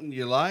doing something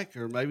you like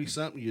or maybe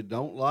something you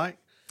don't like.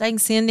 They can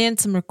send in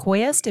some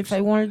requests if they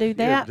want to do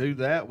that. Yeah, do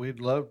that. We'd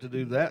love to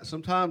do that.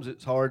 Sometimes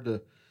it's hard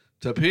to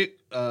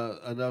pick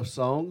enough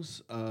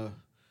songs to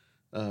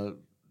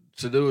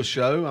do a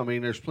show. I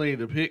mean, there's plenty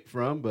to pick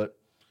from, but,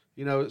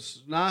 you know,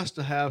 it's nice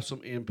to have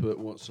some input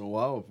once in a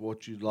while of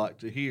what you'd like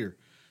to hear.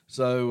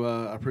 So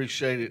I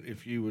appreciate it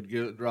if you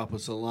would drop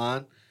us a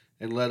line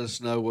and let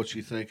us know what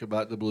you think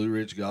about the Blue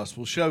Ridge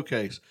Gospel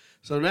Showcase.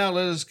 So now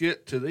let us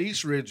get to the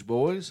East Ridge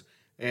Boys.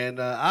 And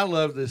I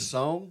love this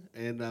song.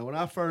 And when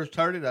I first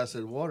heard it, I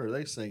said, what are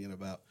they singing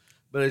about?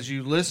 But as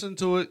you listen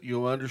to it,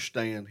 you'll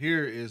understand.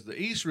 Here is the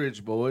East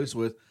Ridge Boys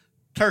with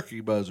Turkey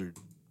Buzzard.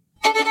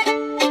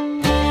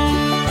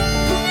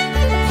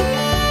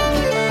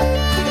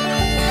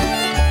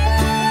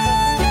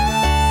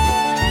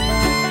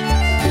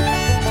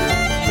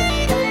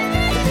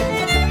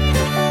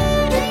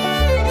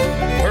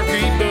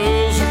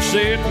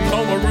 Sitting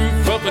on the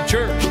roof of the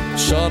church,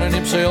 sunning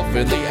himself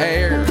in the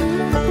air.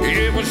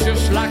 It was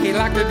just like he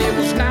liked it, it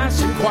was nice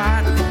and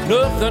quiet,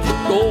 nothing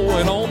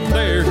going on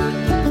there.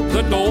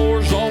 The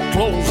doors all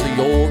closed,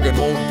 the organ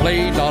won't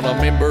play, not a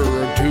member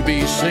to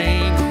be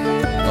seen.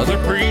 The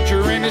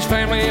preacher and his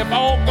family have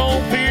all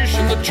gone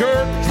fishing, the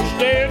church was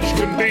dead as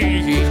can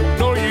be.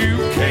 No, you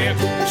can't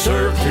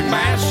serve two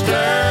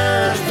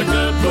masters, the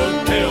good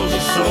book tells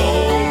us so.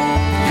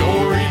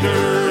 You're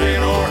either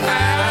in or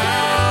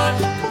out,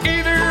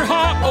 either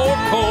hot or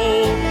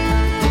cold.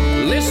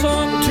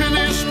 Listen to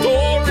this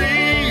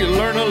story,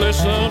 learn a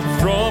lesson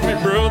from your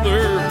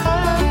brother.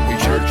 Your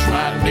church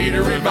might need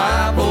a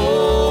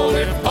revival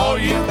if all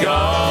you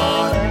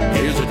got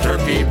is a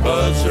turkey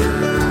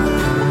buzzer.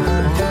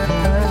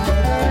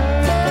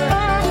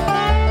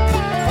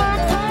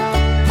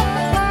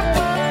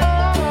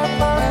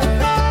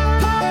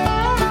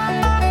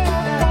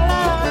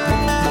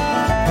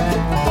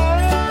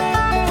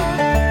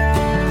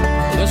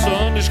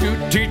 Sunday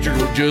school teacher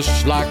was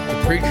just like the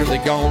preacher. They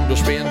gone to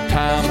spend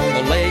time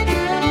on the lake.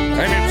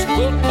 And it's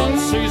football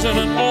season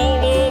and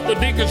all of the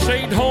deacons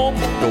stayed home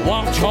to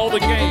watch all the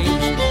games.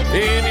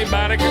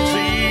 Anybody can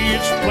see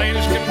it's plain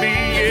as can be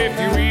if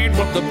you read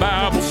what the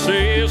Bible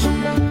says.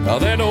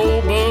 That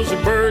old Buzzy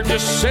Bird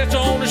just sits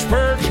on his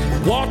perch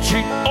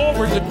watching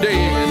over the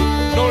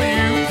dead. No,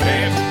 you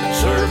can't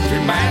serve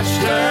two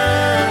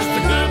masters.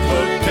 The good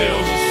book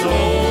tells us so.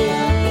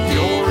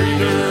 You're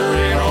either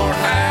in or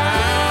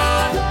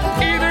out,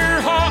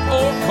 either hot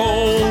or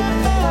cold.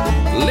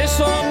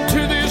 Listen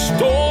to this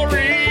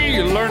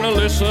story, learn a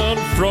lesson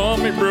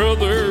from your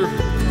brother.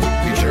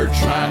 Your church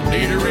might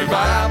need a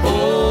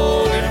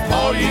revival if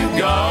all you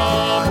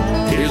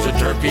got is a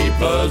turkey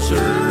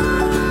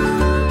buzzer.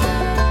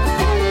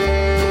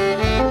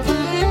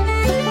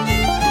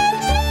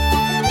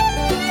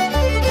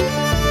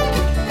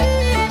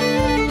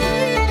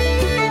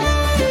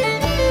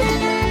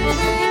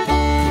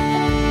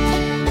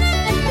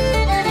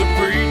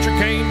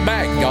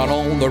 Got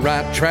on the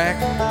right track,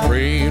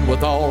 praying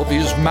with all of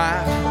his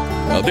might.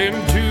 Then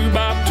 2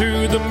 by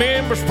 2 the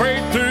members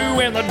prayed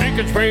through, and the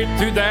deacons prayed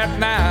through that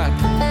night.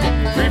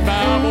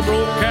 Revival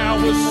broke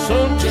out with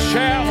such a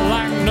shout,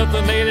 like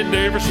nothing they had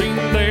ever seen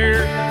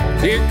there.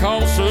 It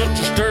caused such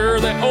a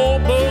stir that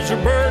old Buzzer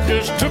Bird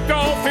just took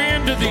off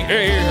into the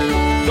air.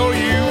 No,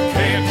 you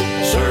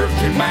can't serve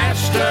two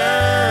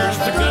masters.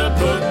 The good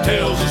book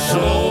tells us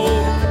so.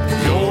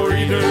 You're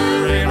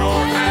either in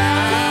or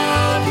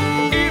out,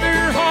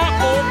 either hot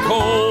or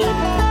cold.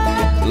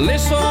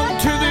 Listen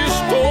to this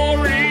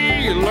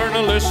story, learn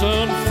a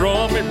lesson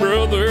from it,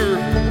 brother.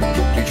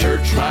 Your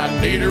church might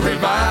need a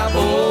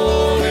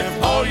revival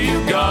if all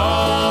you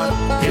got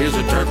is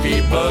a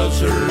turkey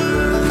buzzer.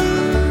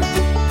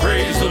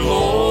 Praise the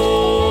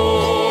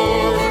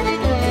Lord,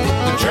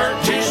 the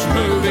church is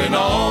moving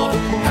on.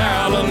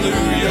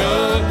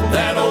 Hallelujah,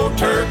 that old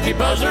turkey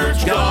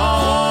buzzard's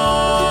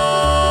gone.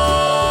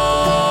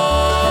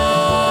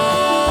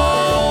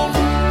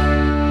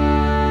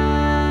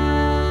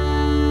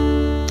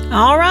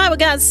 All right, we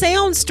got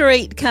Sound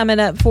Street coming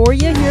up for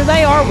you. Here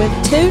they are with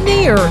Too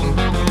Near.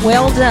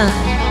 Well done.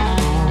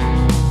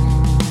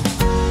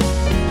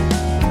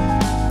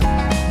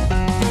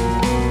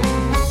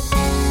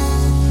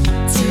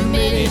 Too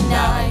many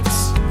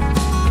nights,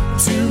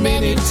 too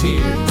many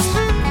tears,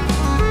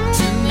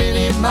 too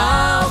many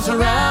miles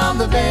around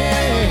the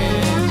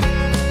bend,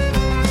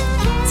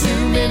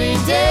 too many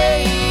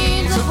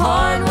days of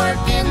hard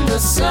work in the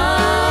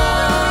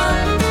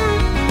sun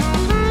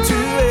to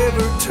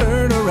ever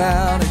turn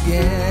around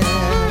again.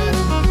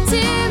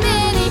 Too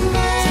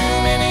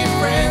many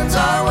friends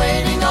are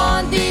waiting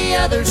on the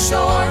other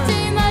shore.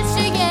 Too much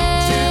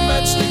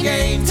to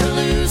gain to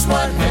lose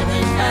what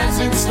heaven has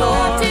in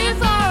store. Too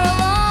far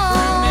along.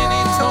 Through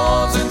many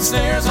toils and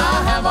snares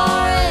I have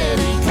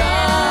already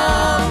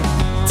come.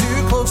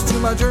 Too close to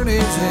my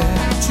journey's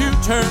end to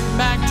turn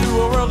back to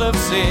a world of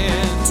sin.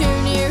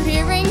 Too near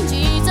hearing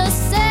Jesus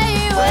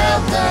say,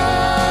 well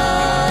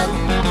done.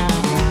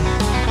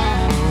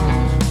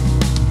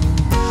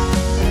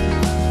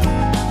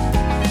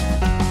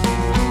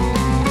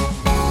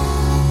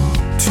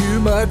 Too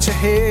much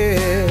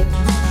ahead to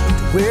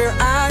where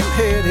I'm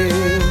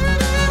headed.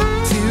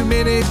 Too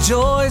many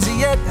joys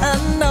yet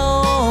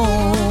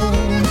unknown.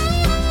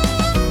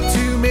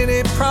 Too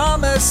many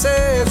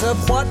promises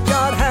of what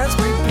God has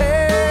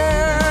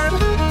prepared.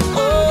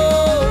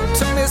 Oh,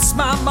 to miss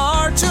my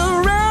march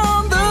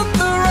around the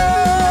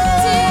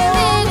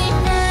throne.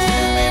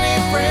 Too many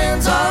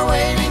friends are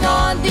waiting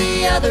on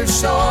the other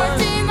shore.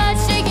 Too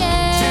much to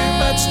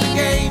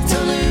gain to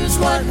lose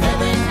what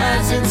heaven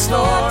has in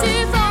store.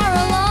 Too far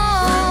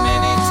along. Through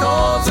many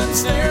toils and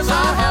snares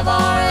I have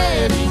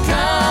already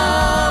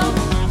come.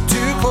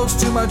 Too close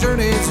to my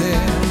journey's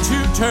end to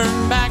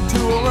turn back to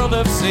a world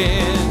of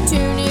sin.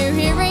 Too near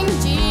hearing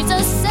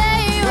Jesus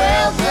say,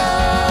 well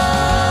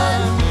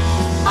done.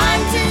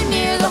 I'm too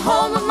near the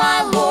home of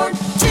my Lord,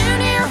 too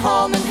near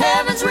home and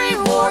heaven's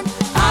reward.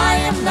 I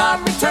am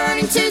not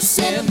returning to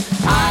sin.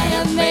 I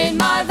have made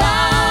my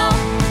vow.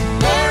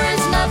 There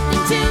is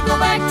nothing to go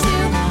back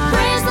to.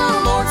 Praise the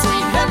Lord,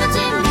 sweet heavens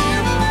in view.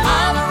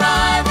 I've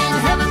arrived in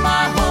heaven,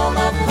 my home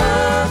of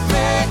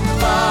perfect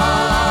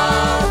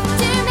love.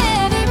 Too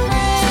many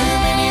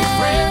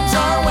friends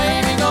are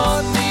waiting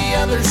on the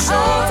other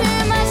shore.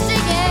 Too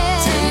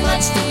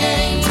much to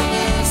gain to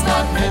lose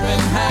what heaven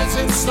has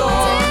in store.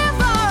 Too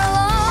far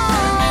along.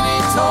 Too many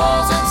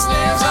toils and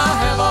snares I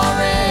have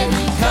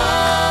already come.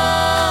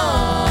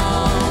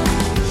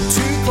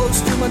 Too close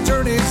to my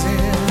journey's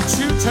end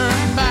to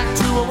turn back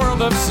to a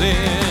world of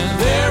sin.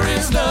 There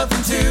is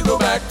nothing to go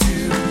back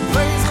to.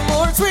 Praise the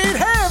Lord, sweet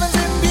heavens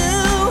in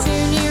view.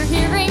 Too near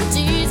hearing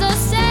Jesus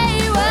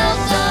say, well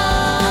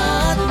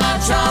done, my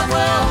child,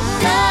 well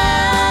done.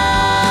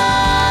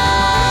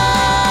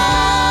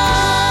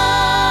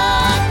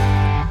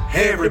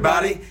 Hey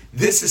everybody,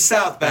 this is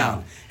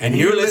Southbound, and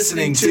you're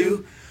listening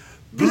to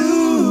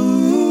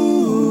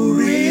Blue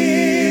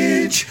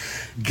Ridge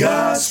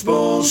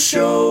Gospel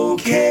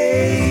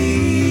Showcase.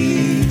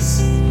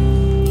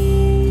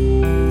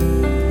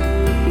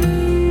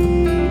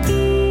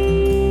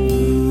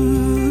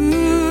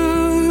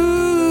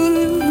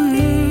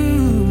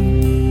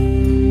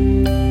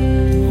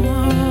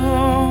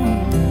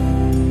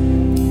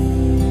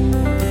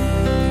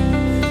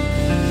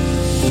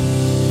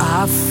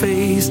 I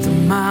faced a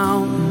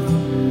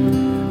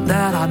mountain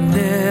that I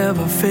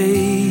never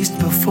faced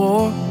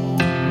before.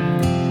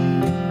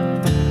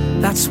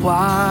 That's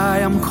why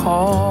I'm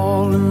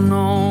calling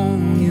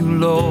on you,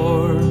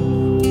 Lord.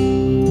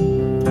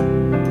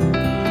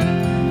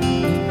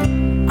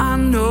 I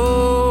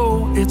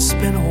know it's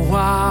been a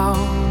while.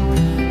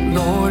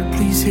 Lord,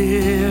 please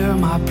hear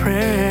my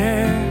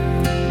prayer.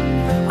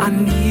 I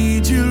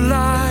need you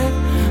like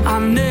I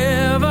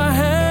never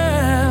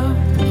have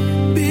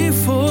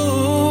before.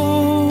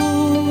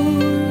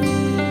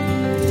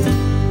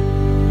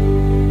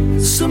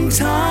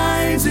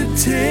 Sometimes it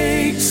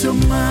takes a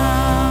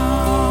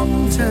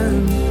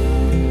mountain.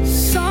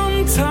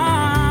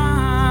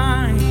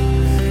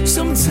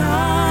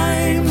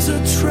 Sometimes a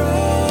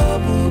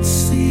troubled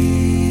sea.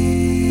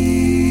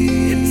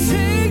 It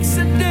takes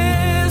a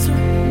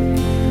desert.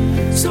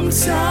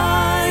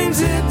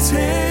 Sometimes it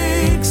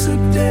takes a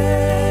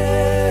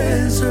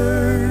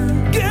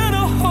desert. Get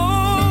a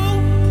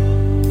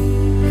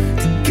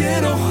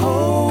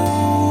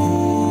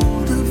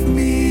hold of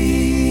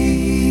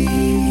me.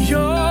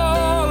 Your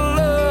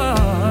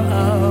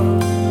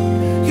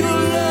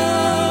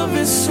love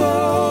is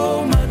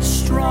so much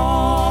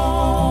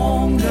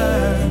stronger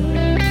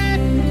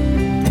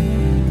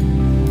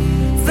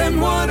than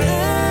whatever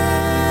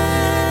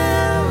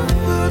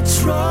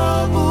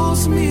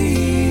troubles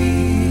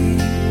me.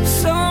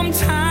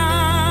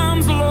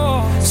 Sometimes,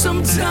 Lord,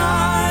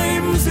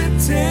 sometimes it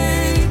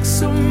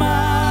takes a mountain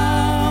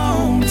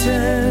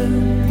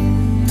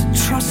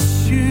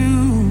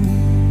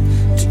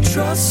to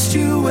trust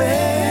you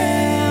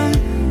and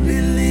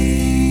believe.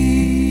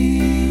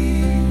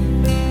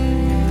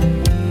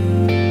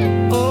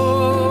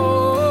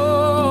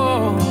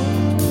 Oh,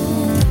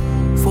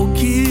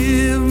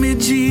 forgive me,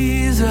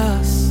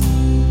 Jesus.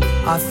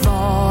 I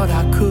thought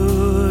I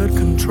could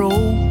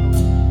control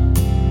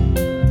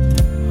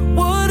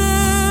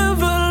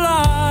whatever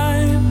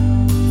life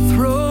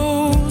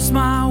throws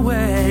my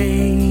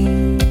way.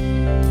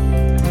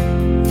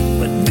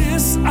 But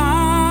this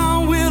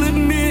I will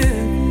admit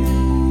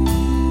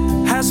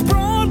has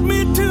brought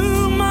me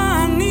to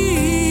my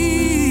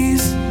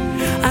knees.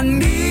 I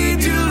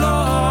need you,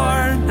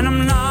 Lord, and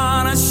I'm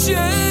not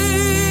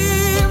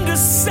ashamed to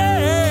say.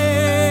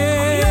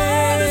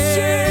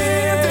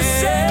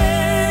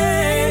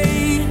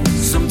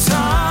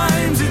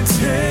 Sometimes it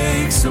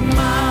takes a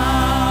mountain.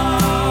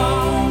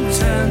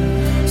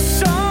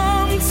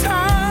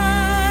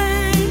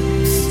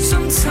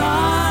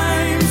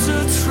 Sometimes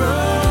a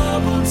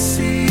troubled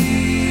sea.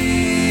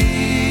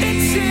 It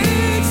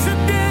takes a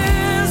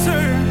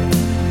desert.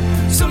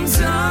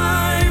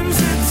 Sometimes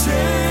it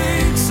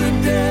takes a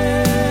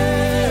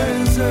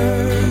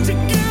desert to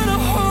get a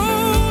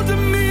hold of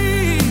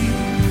me,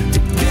 to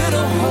get a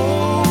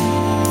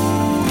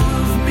hold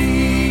of me.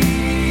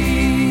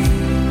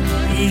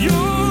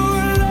 Your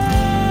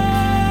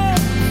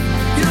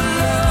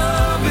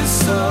love is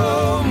so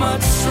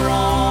much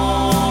stronger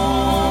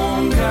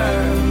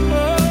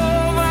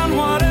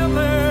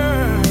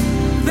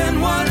than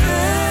whatever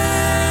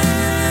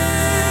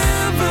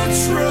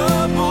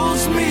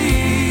troubles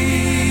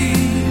me.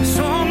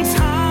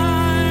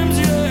 Sometimes,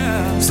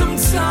 yeah,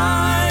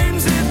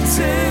 sometimes it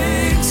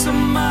takes a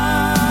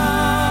mountain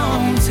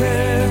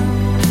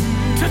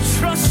to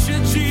trust you,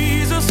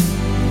 Jesus,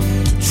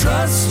 to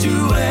trust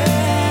you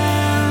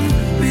and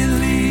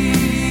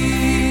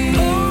believe.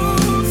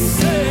 Oh,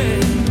 say,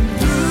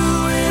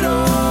 through it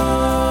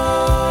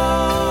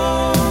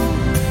all,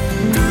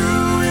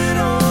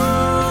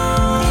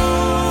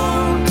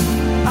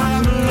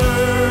 I've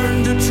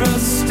learned to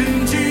trust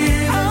in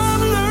Jesus.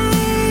 I've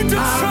learned to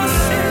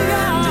trust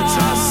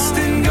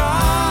in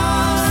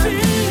God.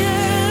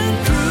 Singing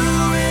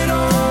through it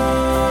all,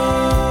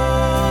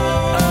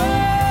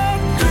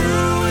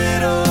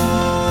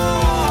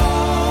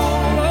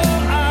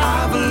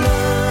 I've learned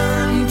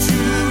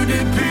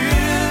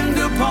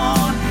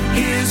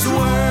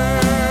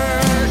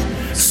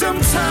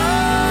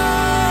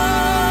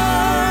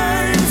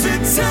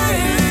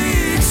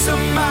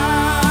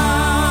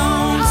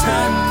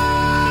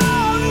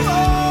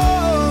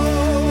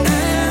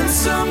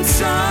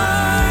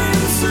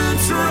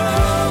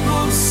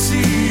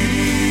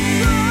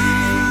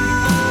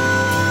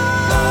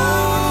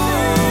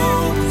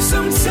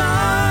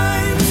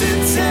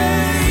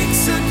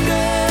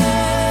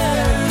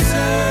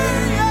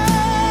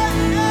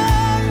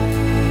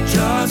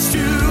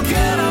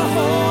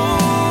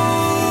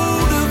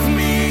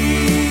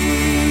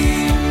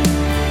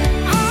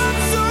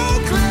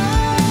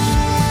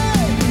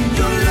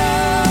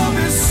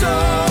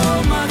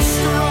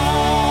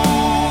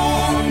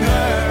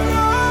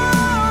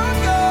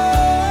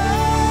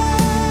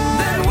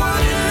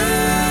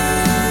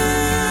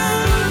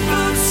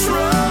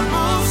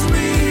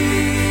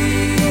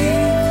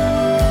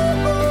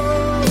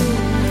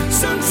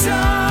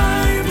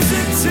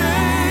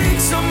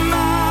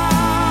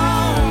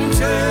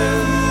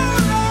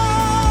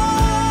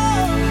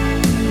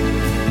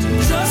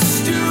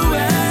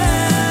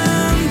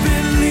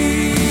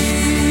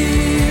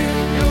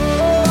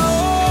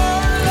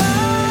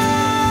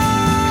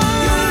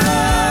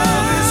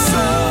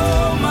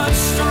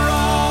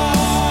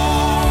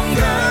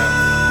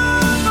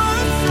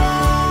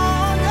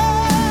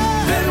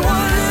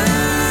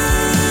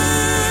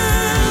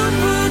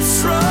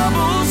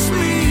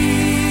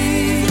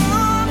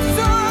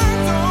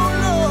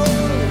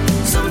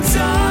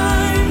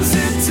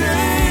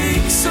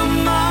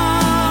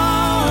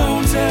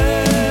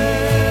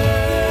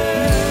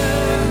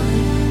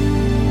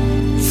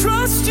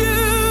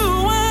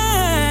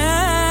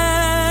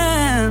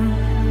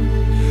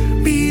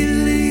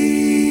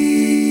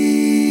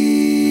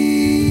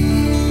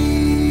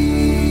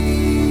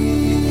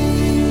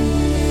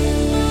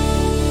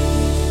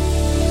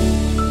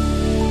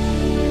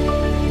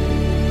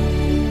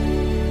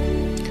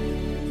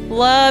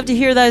Love to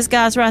hear those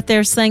guys right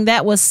there sing.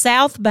 That was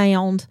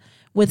Southbound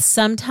with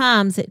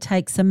Sometimes It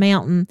Takes a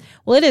Mountain.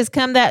 Well, it has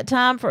come that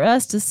time for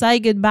us to say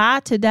goodbye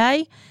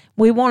today.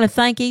 We want to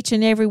thank each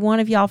and every one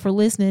of y'all for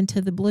listening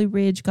to the Blue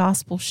Ridge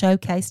Gospel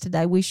Showcase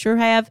today. We sure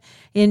have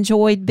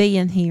enjoyed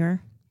being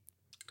here.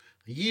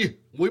 Yeah,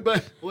 we've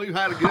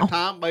had a good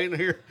time being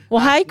here.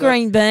 Well, hey,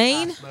 Green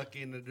Bean. I snuck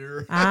in the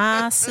door.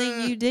 I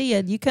see you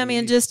did. You come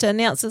in just to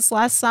announce this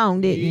last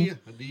song, didn't you? Yeah,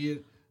 I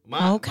did.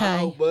 My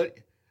old buddy,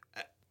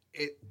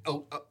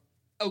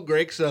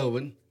 Greg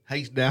Sullivan,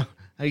 he's down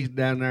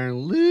there in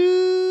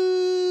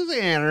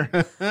Louisiana,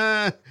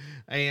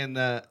 and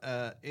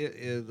it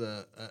is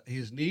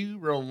his new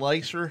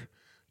releaser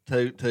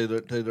to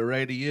the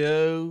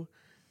radio,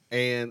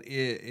 and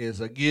it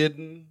is a good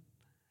one,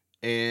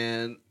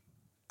 and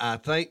I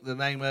think the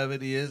name of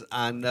it is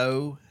I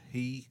Know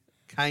He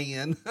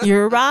Can.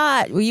 You're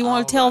right. Well, you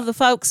want to tell the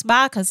folks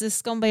bye, because this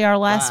is going to be our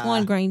last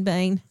one, Green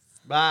Bean.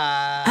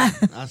 Bye.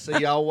 I'll see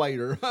y'all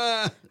later.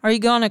 Are you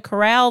going to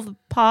corral the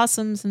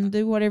possums and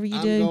do whatever you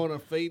do? I'm going to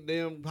feed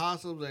them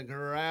possums and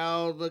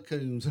corral the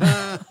coons.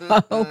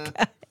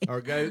 Okay.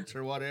 Or goats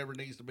or whatever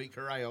needs to be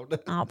corralled.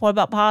 What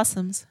about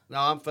possums? No,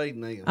 I'm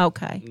feeding them.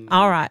 Okay.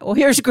 All right. Well,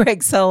 here's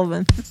Greg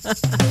Sullivan.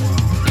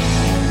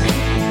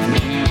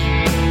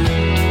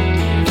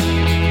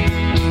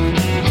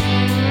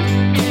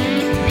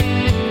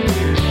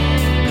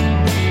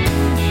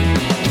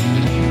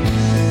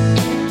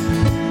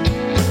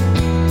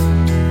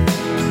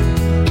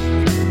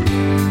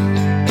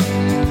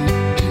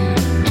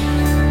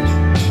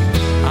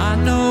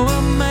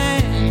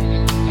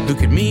 Who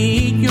can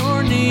meet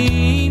your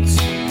needs?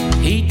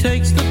 He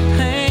takes the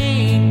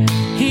pain,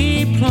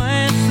 he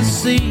plants the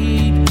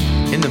seed.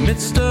 In the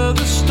midst of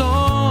the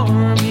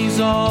storm, he's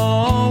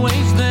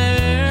always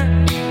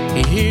there.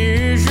 He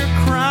hears your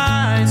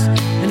cries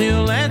and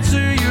he'll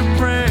answer your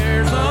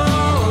prayers.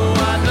 Oh,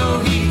 I know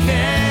he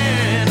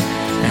can,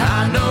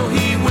 I know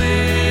he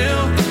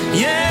will.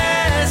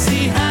 Yes,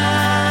 he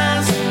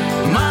has.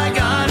 My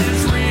God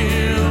is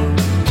real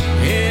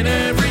in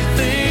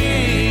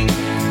everything.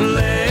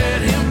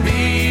 Let him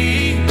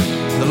be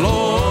the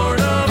Lord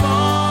of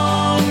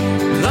all,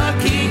 the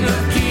King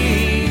of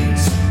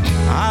Kings.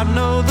 I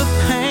know the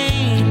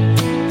pain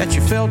that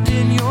you felt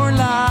in your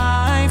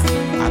life.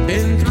 I've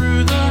been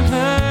through the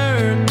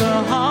hurt,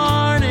 the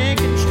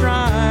heartache and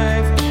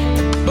strife.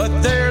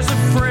 But there's a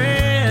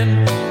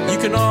friend you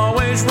can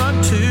always run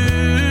to.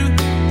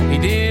 He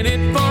did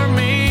it for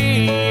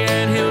me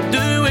and he'll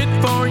do it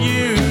for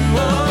you.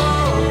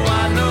 Oh,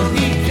 I know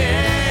he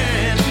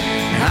can,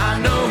 I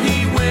know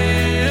he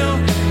will.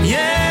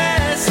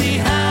 Yes, he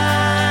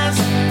has.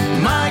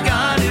 My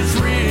God is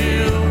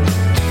real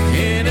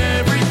in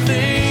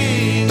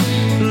everything.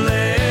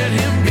 Let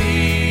him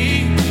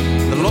be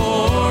the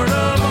Lord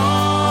of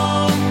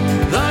all,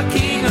 the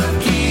King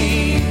of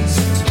Kings.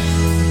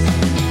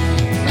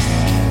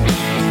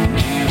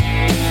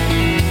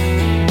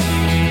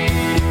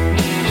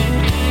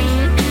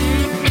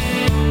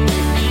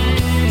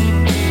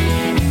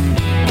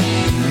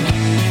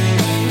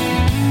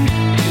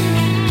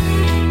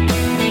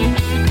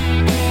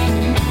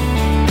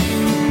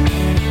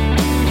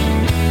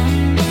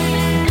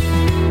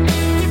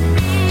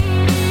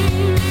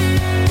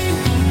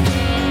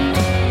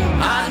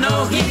 I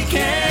know he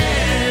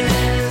can,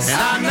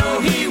 I know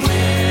he will.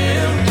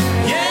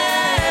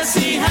 Yes,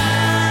 he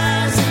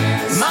has.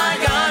 My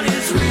God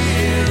is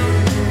real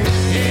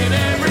in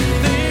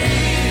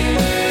everything.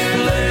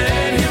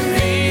 Let him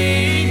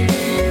be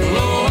the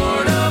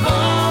Lord of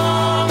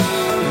all,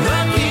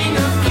 the King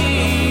of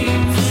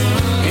Kings.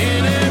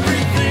 In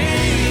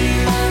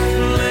everything,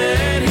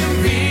 let him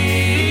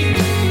be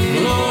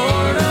the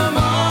Lord of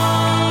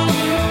all,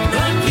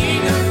 the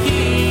King of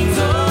Kings.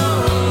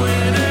 Oh,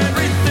 in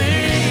everything,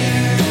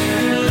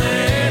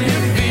 let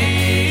him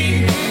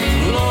be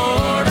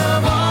Lord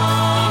of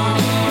all,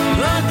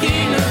 the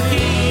King of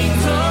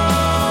Kings.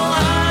 Oh,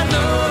 I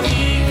know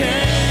he can.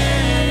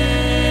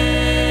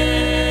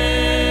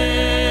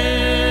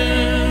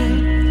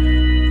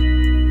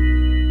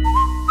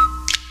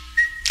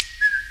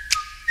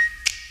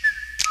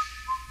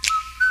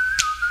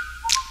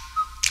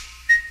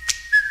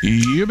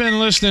 You've been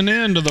listening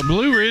in to the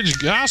Blue Ridge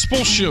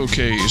Gospel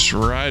Showcase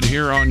right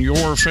here on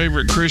your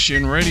favorite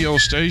Christian radio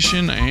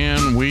station,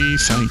 and we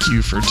thank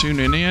you for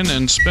tuning in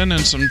and spending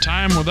some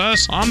time with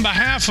us. On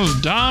behalf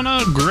of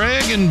Donna,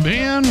 Greg, and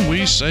Ben,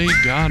 we say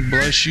God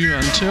bless you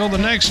until the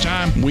next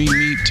time we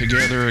meet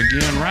together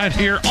again right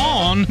here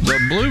on the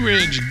Blue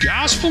Ridge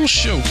Gospel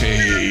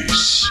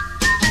Showcase.